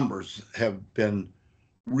their numbers have been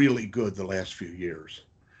really good the last few years,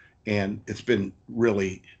 and it's been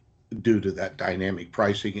really due to that dynamic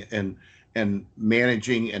pricing and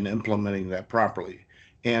managing and implementing that properly.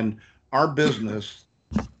 And our business,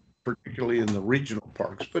 particularly in the regional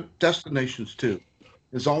parks, but destinations too,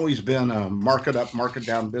 has always been a market up, market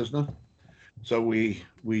down business. So we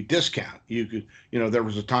discount. There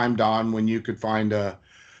was a time, Don, when you could find a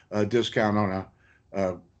discount on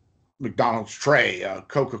a McDonald's tray, a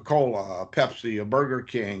Coca-Cola, a Pepsi, a Burger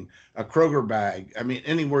King, a Kroger bag. I mean,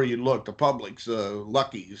 anywhere you looked, the Publix,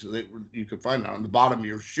 Lucky's, you could find it on the bottom of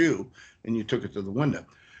your shoe, and you took it to the window.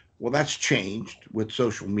 Well, that's changed with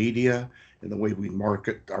social media and the way we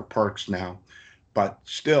market our parks now. But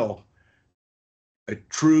still, a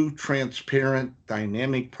true, transparent,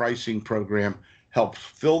 dynamic pricing program helps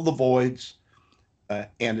fill the voids,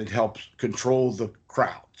 and it helps control the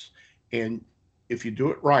crowds. And if you do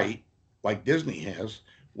it right, like Disney has,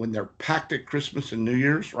 when they're packed at Christmas and New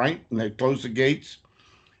Year's, right, and they close the gates,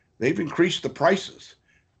 they've increased the prices,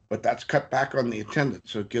 but that's cut back on the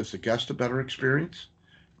attendance. So it gives the guest a better experience,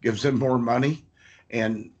 gives them more money,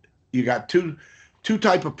 and you got two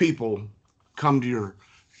type of people come to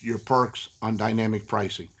your parks on dynamic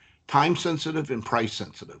pricing: time sensitive and price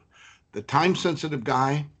sensitive. The time sensitive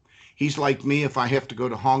guy, he's like me. If I have to go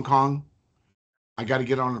to Hong Kong, I got to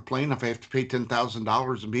get on a plane. If I have to pay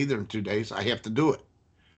 $10,000 and be there in 2 days, I have to do it.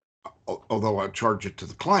 Although I charge it to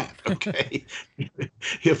the client. Okay,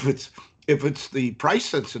 if it's the price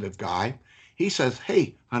sensitive guy, he says,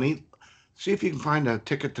 "Hey, honey, see if you can find a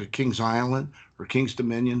ticket to Kings Island or Kings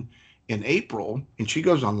Dominion in April." And she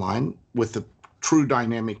goes online with the true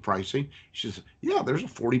dynamic pricing. She says, "Yeah, there's a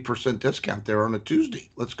 40% discount there on a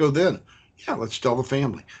Tuesday. Let's go then." Yeah, let's tell the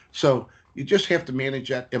family. So you just have to manage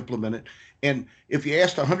that, implement it. And if you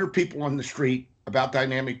asked 100 people on the street about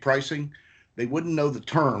dynamic pricing, they wouldn't know the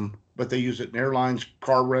term, but they use it in airlines,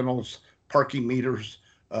 car rentals, parking meters.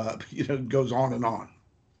 It goes on and on.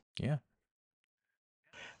 Yeah.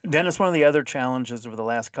 Dennis, one of the other challenges over the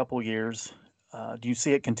last couple of years Do you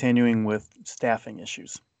see it continuing with staffing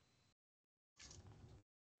issues?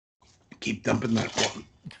 Keep dumping that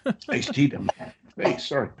one. Iced tea in my face.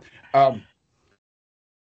 Sorry. Um,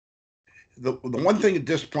 the one thing that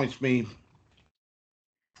disappoints me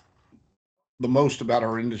the most about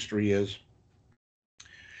our industry is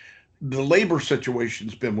the labor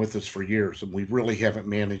situation's been with us for years, and we really haven't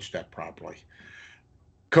managed that properly.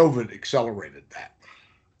 COVID accelerated that,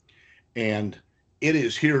 and it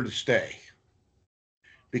is here to stay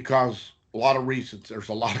because a lot of reasons. There's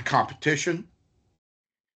a lot of competition.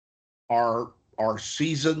 Our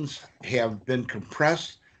seasons have been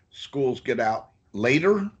compressed. Schools get out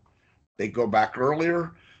later, they go back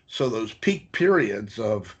earlier. So those peak periods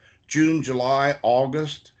of June, July,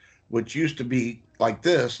 August, which used to be like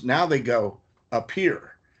this, now they go up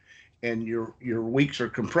here, and your weeks are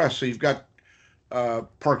compressed. So you've got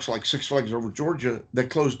parks like Six Flags Over Georgia that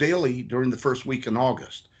close daily during the first week in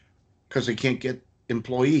August because they can't get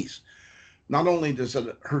employees. Not only does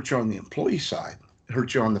it hurt you on the employee side, it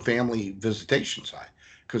hurts you on the family visitation side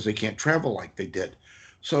because they can't travel like they did.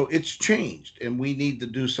 So it's changed, and we need to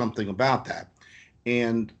do something about that.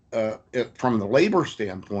 And from the labor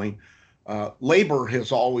standpoint, labor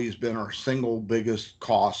has always been our single biggest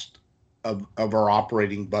cost of our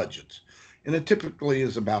operating budgets. And it typically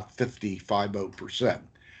is about 50%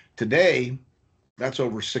 Today, that's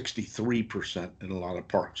over 63% in a lot of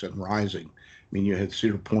parks and rising. I mean, you had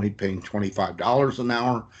Cedar Point paying $25 an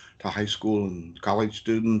hour to high school and college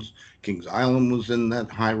students. Kings Island was in that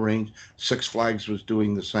high range. Six Flags was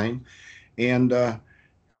doing the same. And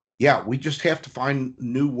yeah, we just have to find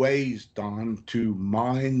new ways, Don, to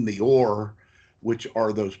mine the ore, which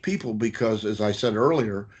are those people, because as I said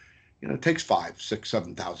earlier, it takes 5, 6,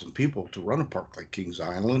 7,000 people to run a park like Kings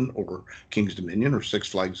Island or Kings Dominion or Six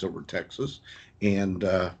Flags Over Texas, and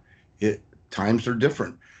it times are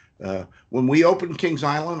different. When we opened Kings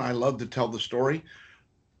Island, I love to tell the story.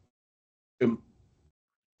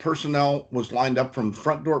 Personnel was lined up from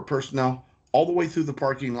front door personnel all the way through the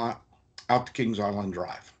parking lot out to Kings Island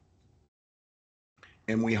Drive,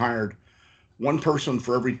 and we hired one person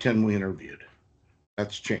for every 10 we interviewed.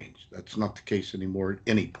 That's changed. That's not the case anymore at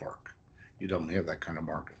any park. You don't have that kind of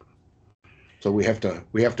market. So we have to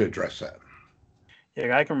address that.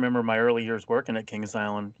 Yeah, I can remember my early years working at Kings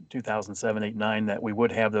Island, 2007, 8, 9, that we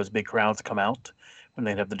would have those big crowds come out when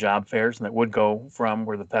they'd have the job fairs, and that would go from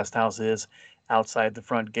where the pest house is outside the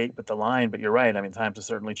front gate with the line. But you're right. I mean, times have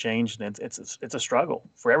certainly changed, and it's a struggle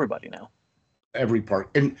for everybody now. Every park.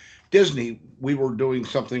 And Disney, we were doing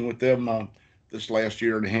something with them this last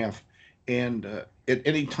year and a half, and at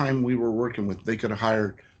any time we were working with, they could have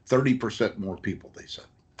hired 30% more people. They said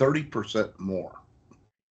 30% more.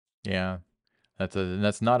 Yeah.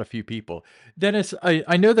 That's not a few people. Dennis,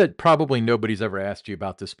 I know that probably nobody's ever asked you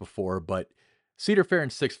about this before, but Cedar Fair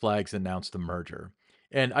and Six Flags announced a merger.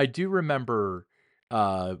 And I do remember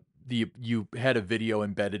you had a video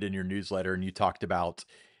embedded in your newsletter and you talked about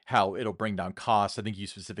how it'll bring down costs. I think you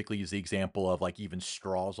specifically used the example of like even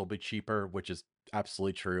straws will be cheaper, which is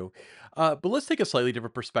absolutely true. But let's take a slightly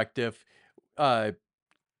different perspective. Uh,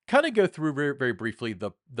 Kind of go through very, very briefly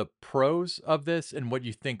the pros of this and what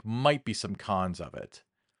you think might be some cons of it.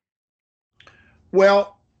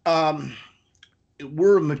 Well,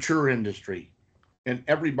 we're a mature industry, and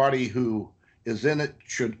everybody who is in it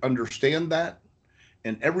should understand that,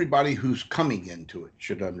 and everybody who's coming into it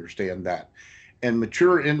should understand that. And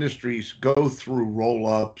mature industries go through roll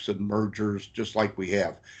ups and mergers just like we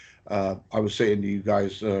have. I was saying to you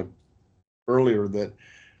guys earlier that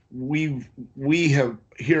we have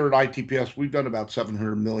here at ITPS, we've done about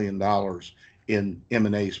 $700 million in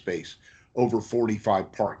M&A space, over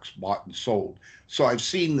 45 parks bought and sold. So I've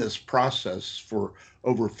seen this process for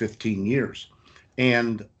over 15 years,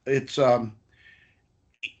 and it can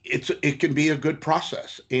be a good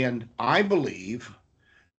process. And I believe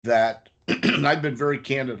that and I've been very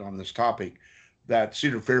candid on this topic, that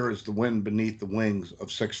Cedar Fair is the wind beneath the wings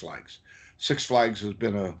of Six Flags. Six Flags has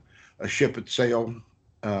been a ship at sail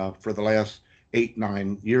for the last 8,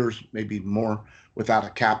 9 years, maybe more, without a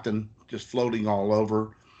captain, just floating all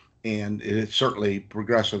over. And it's certainly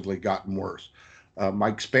progressively gotten worse.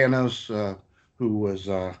 Mike Spanos, who was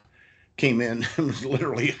came in and was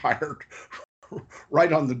literally hired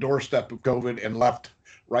right on the doorstep of COVID and left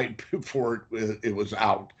right before it was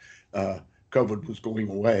out. COVID was going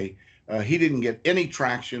away. He didn't get any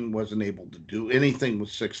traction, wasn't able to do anything with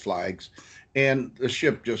Six Flags, and the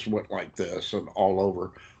ship just went like this and all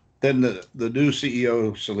over. Then the new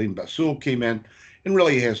CEO, Salim Basul, came in and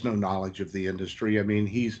really has no knowledge of the industry. I mean,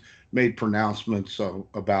 he's made pronouncements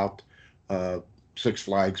about Six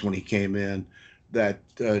Flags when he came in, that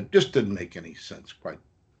just didn't make any sense, quite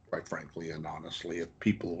frankly and honestly, if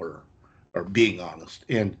people are being honest.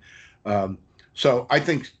 And um, so I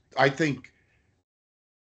think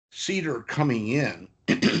Cedar coming in,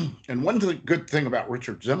 and one good thing about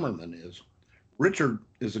Richard Zimmerman is Richard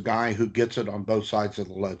is a guy who gets it on both sides of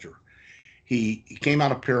the ledger. He came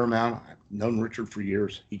out of Paramount. I've known Richard for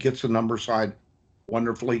years. He gets the number side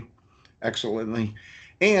wonderfully, excellently,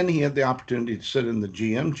 and he had the opportunity to sit in the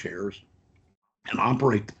GM chairs and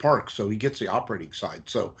operate the park. So he gets the operating side.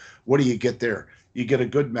 So what do you get there? You get a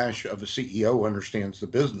good mesh of a CEO who understands the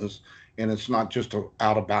business, and it's not just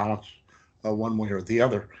out of balance one way or the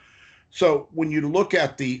other. So when you look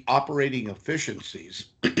at the operating efficiencies,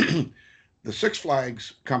 the Six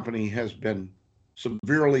Flags company has been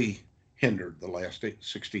severely hindered the last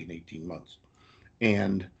 16, 18 months.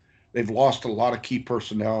 And they've lost a lot of key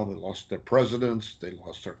personnel. They lost their presidents, they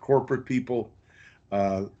lost their corporate people,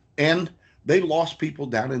 and they lost people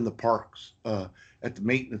down in the parks at the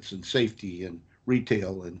maintenance and safety and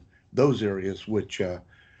retail and those areas, which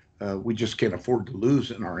we just can't afford to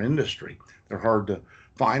lose in our industry. They're hard to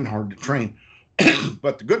find, hard to train.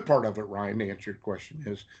 But the good part of it, Ryan, to answer your question,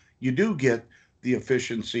 is you do get the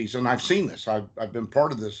efficiencies. And I've seen this, I've been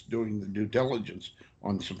part of this doing the due diligence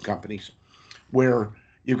on some companies where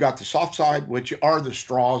you've got the soft side, which are the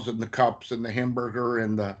straws and the cups and the hamburger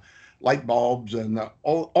and the light bulbs and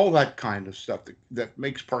all that kind of stuff that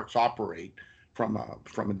makes parks operate from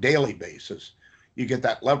a daily basis. You get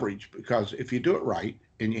that leverage because if you do it right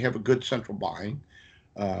and you have a good central buying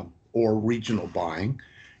or regional buying,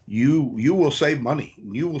 you will save money.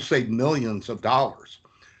 You will save millions of dollars.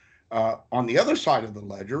 On the other side of the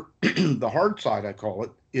ledger, the hard side, I call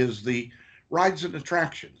it, is the rides and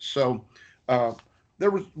attractions. So there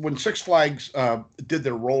was when Six Flags did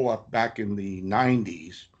their roll up back in the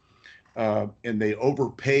 '90s, and they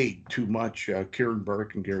overpaid too much. Kieran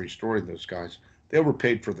Burke and Gary Story, those guys, they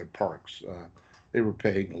overpaid for their parks. They were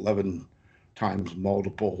paying 11 times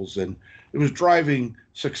multiples, and it was driving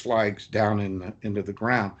Six Flags down into the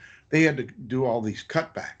ground. They had to do all these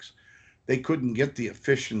cutbacks. They couldn't get the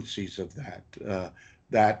efficiencies of that.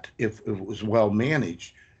 That if it was well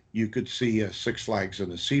managed, you could see a Six Flags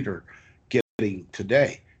and a Cedar getting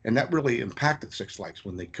today. And that really impacted Six Flags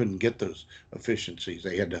when they couldn't get those efficiencies.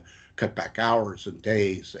 They had to cut back hours and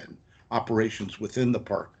days and operations within the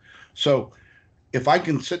park. So if I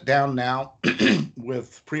can sit down now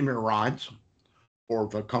with Premier Rides or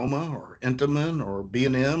Vacoma or Intamin or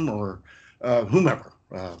B&M or whomever,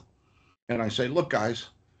 and I say, look, guys,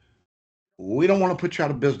 we don't want to put you out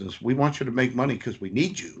of business. We want you to make money because we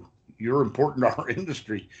need you. You're important to our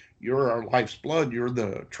industry. You're our life's blood. You're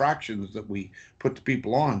the attractions that we put the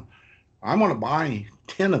people on. I want to buy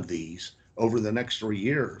 10 of these over the next 3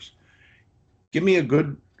 years. Give me a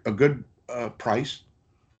good price,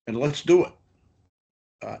 and let's do it.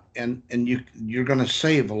 And you're going to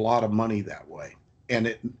save a lot of money that way.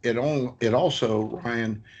 And it also,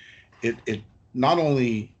 Ryan, it not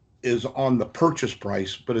only is on the purchase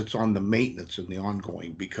price, but it's on the maintenance and the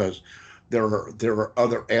ongoing because there are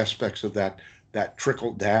other aspects of that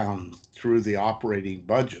trickle down through the operating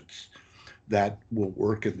budgets that will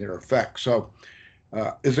work in their effect. So,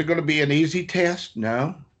 is it going to be an easy task?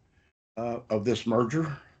 No. Of this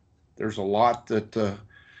merger, there's a lot that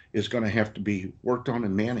is going to have to be worked on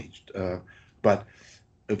and managed. But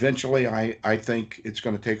eventually, I think it's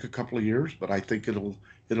going to take a couple of years, but I think it'll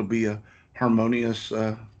be a harmonious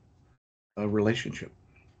relationship.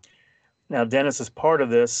 Now, Dennis, is part of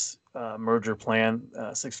this merger plan,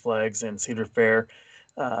 Six Flags and Cedar Fair,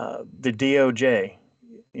 the DOJ,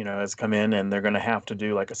 has come in and they're going to have to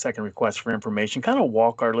do like a second request for information. Kind of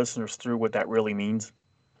walk our listeners through what that really means.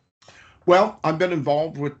 Well, I've been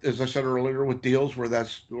involved with, as I said earlier, with deals where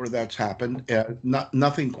that's happened.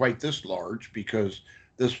 Nothing quite this large because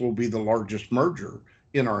this will be the largest merger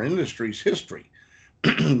in our industry's history.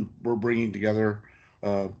 We're bringing together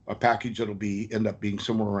a package that'll end up being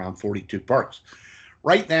somewhere around 42 parks.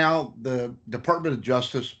 Right now, the Department of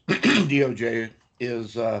Justice, DOJ,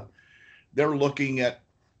 is they're looking at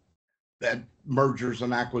mergers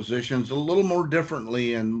and acquisitions a little more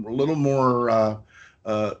differently and a little more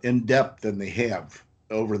in depth than they have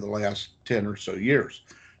over the last 10 or so years.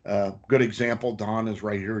 Good example, Don is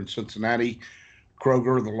right here in Cincinnati.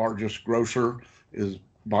 Kroger, the largest grocer, is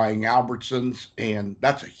buying Albertsons, and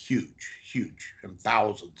that's a huge, and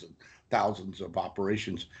thousands of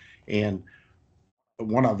operations. And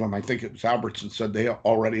one of them, I think it was Albertsons, said they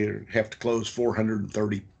already have to close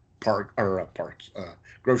 430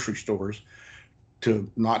 grocery stores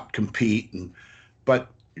to not compete.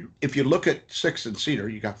 But if you look at Six and Cedar,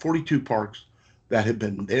 you got 42 parks. that have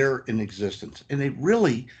been there in existence, and they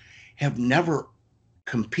really have never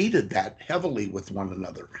competed that heavily with one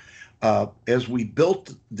another. As we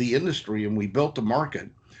built the industry and we built the market,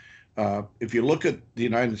 if you look at the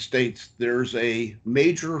United States, there's a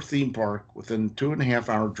major theme park within 2.5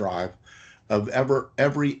 hour drive of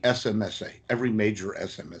every SMSA, every major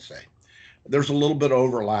SMSA. There's a little bit of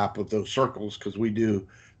overlap of those circles because we do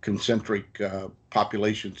concentric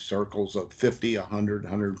population circles of 50, 100,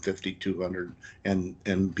 150, 200,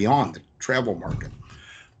 and beyond the travel market.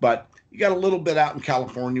 But you got a little bit out in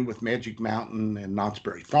California with Magic Mountain and Knott's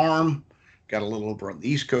Berry Farm. Got a little over on the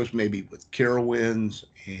East Coast, maybe with Carowinds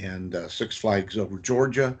and Six Flags over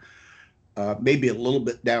Georgia. Maybe a little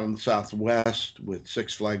bit down in the Southwest with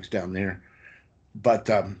Six Flags down there. But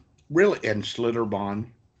really, and Slitterbahn.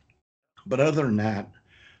 But other than that,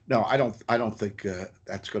 no, I don't think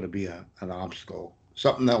that's going to be an obstacle.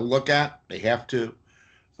 Something they'll look at. They have to.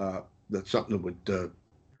 That's something that would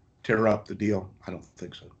tear up the deal. I don't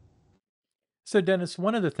think so. So, Dennis,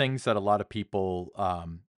 one of the things that a lot of people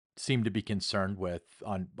seem to be concerned with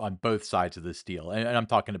on both sides of this deal, and I'm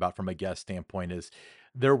talking about from a guest standpoint, is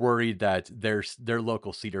they're worried that their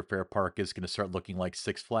local Cedar Fair park is going to start looking like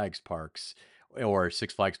Six Flags parks, or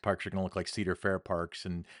Six Flags parks are going to look like Cedar Fair parks,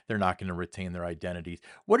 and they're not going to retain their identities.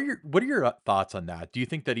 What are your thoughts on that? Do you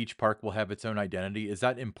think that each park will have its own identity? Is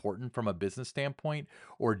that important from a business standpoint,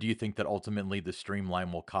 or do you think that ultimately the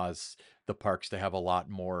streamline will cause the parks to have a lot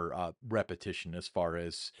more repetition as far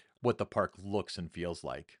as what the park looks and feels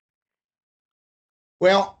like?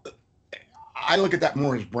 Well, I look at that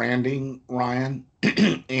more as branding, Ryan.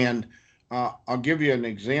 And I'll give you an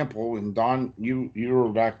example. And Don, you were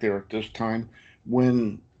back there at this time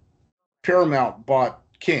when Paramount bought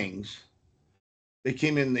Kings. They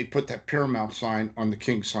came in, they put that Paramount sign on the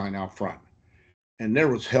King sign out front, and there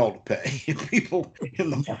was hell to pay. People in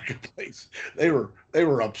the marketplace, they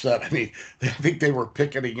were upset. I mean, I think they were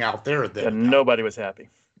picketing out there. And nobody was happy.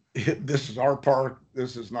 This is our park.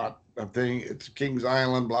 This is not a thing. It's Kings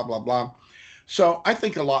Island. Blah blah blah. So I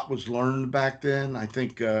think a lot was learned back then. I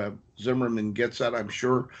think Zimmerman gets that, I'm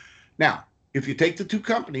sure. Now, if you take the two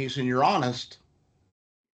companies and you're honest,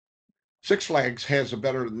 Six Flags has a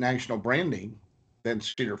better national branding than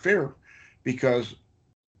Cedar Fair because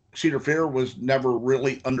Cedar Fair was never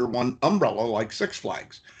really under one umbrella like Six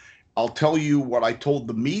Flags. I'll tell you what I told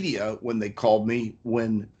the media when they called me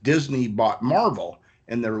when Disney bought Marvel,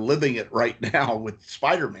 and they're living it right now with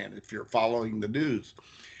Spider-Man, if you're following the news.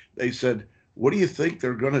 They said, "What do you think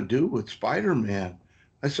they're going to do with Spider-Man?"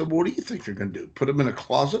 I said, "What do you think they're going to do? Put him in a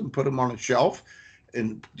closet and put him on a shelf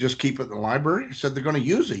and just keep it in the library?" I said, "They're going to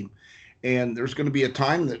use him. And there's going to be a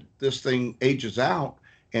time that this thing ages out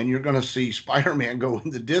and you're going to see Spider-Man go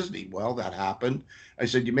into Disney." Well, that happened. I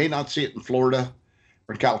said, "You may not see it in Florida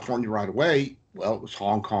or California right away." Well, it was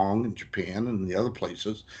Hong Kong and Japan and the other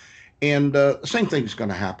places. And the same thing is going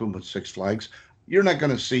to happen with Six Flags. You're not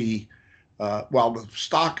going to see, well, the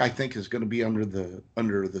stock I think is going to be under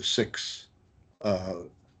the six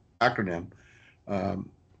acronym.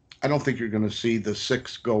 I don't think you're going to see the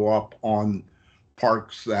six go up on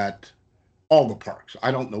parks that all the parks. I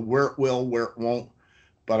don't know where it will, where it won't,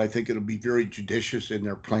 but I think it'll be very judicious in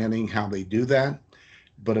their planning how they do that.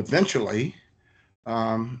 But eventually,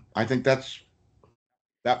 I think that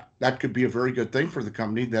could be a very good thing for the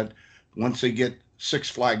company. That once they get Six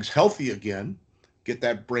Flags healthy again, get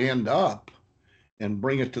that brand up, and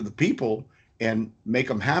bring it to the people and make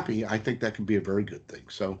them happy. I think that can be a very good thing.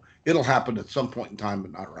 So it'll happen at some point in time,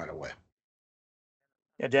 but not right away.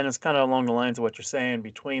 Yeah, Dennis, kind of along the lines of what you're saying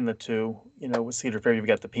between the two, with Cedar Fair, you've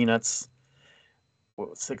got the Peanuts.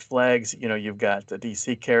 With Six Flags, you've got the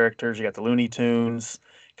DC characters, you got the Looney Tunes.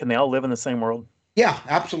 Can they all live in the same world? Yeah,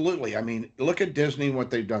 absolutely. I mean, look at Disney and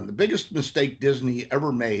what they've done. The biggest mistake Disney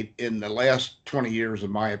ever made in the last 20 years,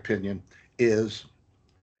 in my opinion, is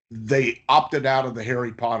they opted out of the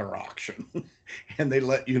Harry Potter auction and they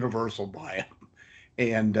let Universal buy it.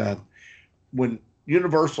 And when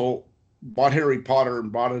Universal bought Harry Potter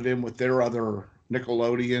and bought it in with their other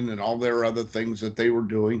Nickelodeon and all their other things that they were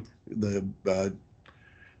doing, the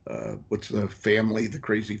what's the family, the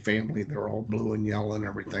crazy family, they're all blue and yellow and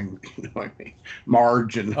everything. You know what I mean?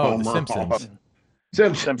 Marge and Oh, The Homer.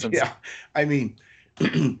 Simpsons. Simpsons. Yeah. I mean,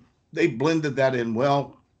 they blended that in.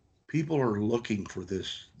 Well, people are looking for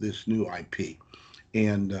this new IP.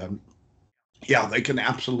 And yeah, they can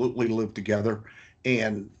absolutely live together.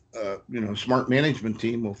 And smart management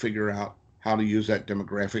team will figure out how to use that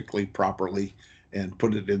demographically properly and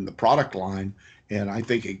put it in the product line. And I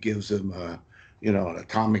think it gives them an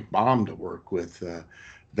atomic bomb to work with.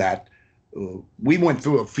 That we went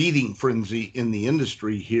through a feeding frenzy in the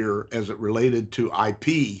industry here as it related to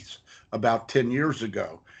IPs about 10 years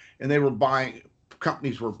ago. And they were buying,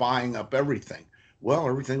 companies were buying up everything. Well,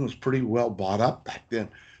 everything was pretty well bought up back then.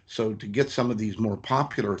 So to get some of these more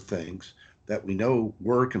popular things that we know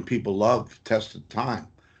work and people love, tested time,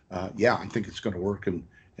 yeah, I think it's going to work and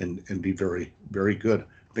be very, very good.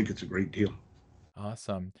 I think it's a great deal.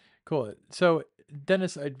 Awesome. Cool. So,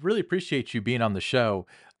 Dennis, I really appreciate you being on the show.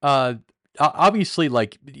 Uh, Obviously,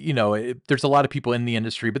 like, there's a lot of people in the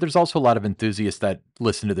industry, but there's also a lot of enthusiasts that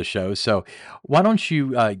listen to the show. So, why don't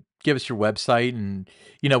you give us your website? And,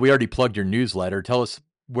 we already plugged your newsletter. Tell us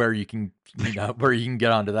where you can, where you can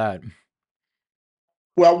get onto that.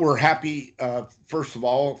 Well, we're happy. First of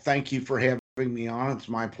all, thank you for having me on. It's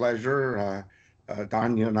my pleasure.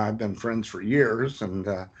 Don, you and I have been friends for years and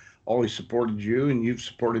always supported you, and you've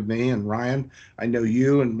supported me. And Ryan, I know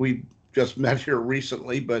you, and we just met here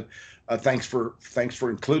recently, but thanks for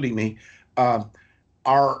including me. Uh,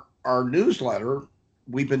 our newsletter,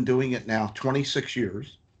 we've been doing it now 26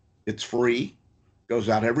 years. It's free, goes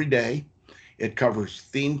out every day. It covers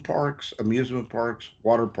theme parks, amusement parks,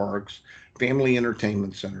 water parks, family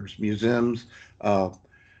entertainment centers, museums, uh,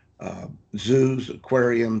 zoos,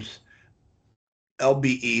 aquariums,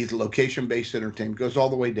 LBEs, location based entertainment, goes all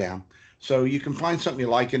the way down. So you can find something you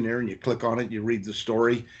like in there and you click on it, you read the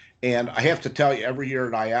story. And I have to tell you, every year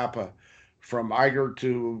at IAAPA, from Iger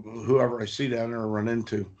to whoever I see down there or run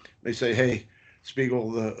into, they say, "Hey,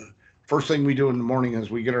 Spiegel, the first thing we do in the morning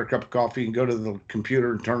is we get our cup of coffee and go to the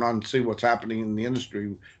computer and turn on and see what's happening in the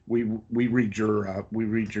industry. We read your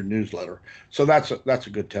newsletter." So that's a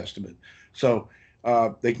good testament. So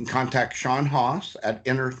they can contact Sean Haas at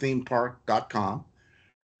innerthemepark.com,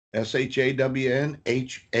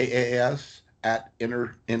 SHAWNHAAS at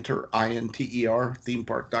enter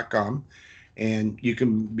themepark.com, and you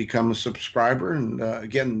can become a subscriber. And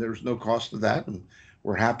again, there's no cost to that, and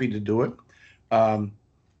we're happy to do it. Um,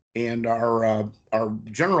 and our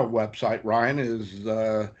general website, Ryan, is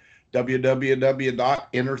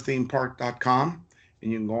www.innerthemepark.com,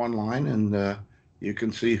 and you can go online and you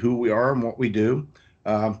can see who we are and what we do.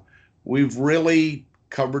 Um, we've really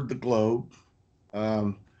covered the globe.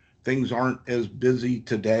 Um, Things aren't as busy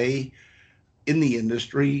today in the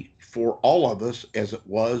industry for all of us as it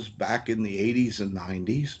was back in the 80s and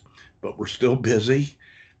 90s, but we're still busy.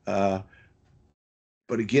 Uh,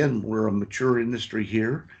 but again, we're a mature industry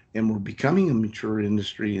here, and we're becoming a mature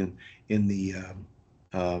industry in the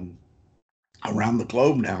um, around the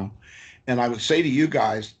globe now. And I would say to you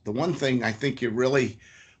guys, the one thing I think you really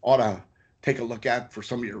ought to take a look at for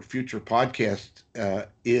some of your future podcasts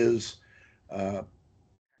is uh,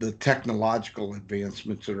 the technological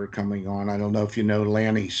advancements that are coming on. I don't know if you know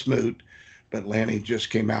Lanny Smoot, but Lanny just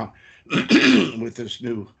came out with this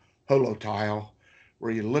new holo tile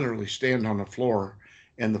where you literally stand on the floor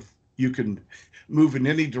and you can move in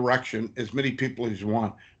any direction as many people as you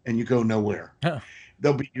want and you go nowhere.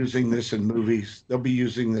 They'll be using this in movies. They'll be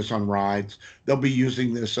using this on rides. They'll be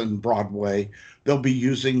using this on Broadway. They'll be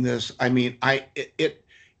using this. I mean,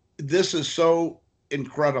 this is so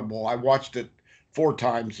incredible. I watched it 4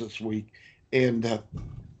 times this week, and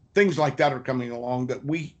things like that are coming along that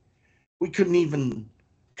we couldn't even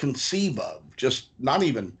conceive of just not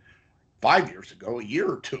even 5 years ago, a year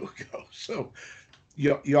or two ago. So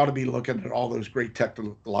you ought to be looking at all those great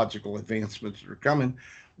technological advancements that are coming,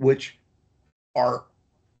 which are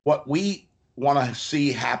what we want to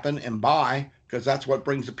see happen and buy, because that's what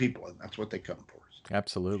brings the people in. That's what they come for.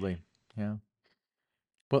 Absolutely. Yeah.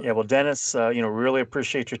 Well, Yeah, well, Dennis, really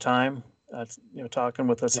appreciate your time, talking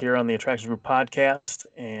with us here on the Attractions Group podcast.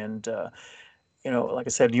 And like I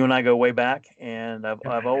said, you and I go way back, and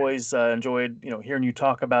I've always enjoyed hearing you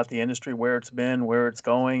talk about the industry, where it's been, where it's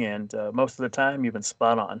going, and most of the time you've been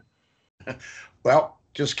spot on. Well,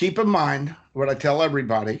 just keep in mind what I tell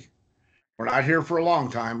everybody. We're not here for a long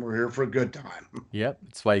time. We're here for a good time. yep,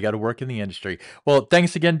 that's why you got to work in the industry. Well,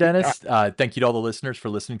 thanks again, Dennis. Thank you to all the listeners for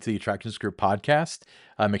listening to the Attractions Group podcast.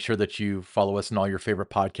 Make sure that you follow us in all your favorite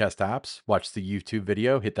podcast apps. Watch the YouTube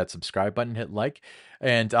video, hit that subscribe button, hit like,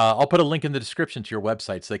 and I'll put a link in the description to your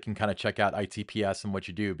website so they can kind of check out ITPS and what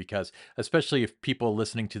you do. Because especially if people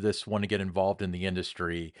listening to this want to get involved in the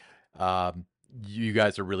industry, um, you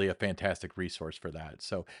guys are really a fantastic resource for that.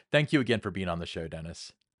 So thank you again for being on the show,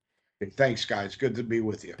 Dennis. Okay, thanks, guys. Good to be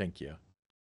with you. Thank you.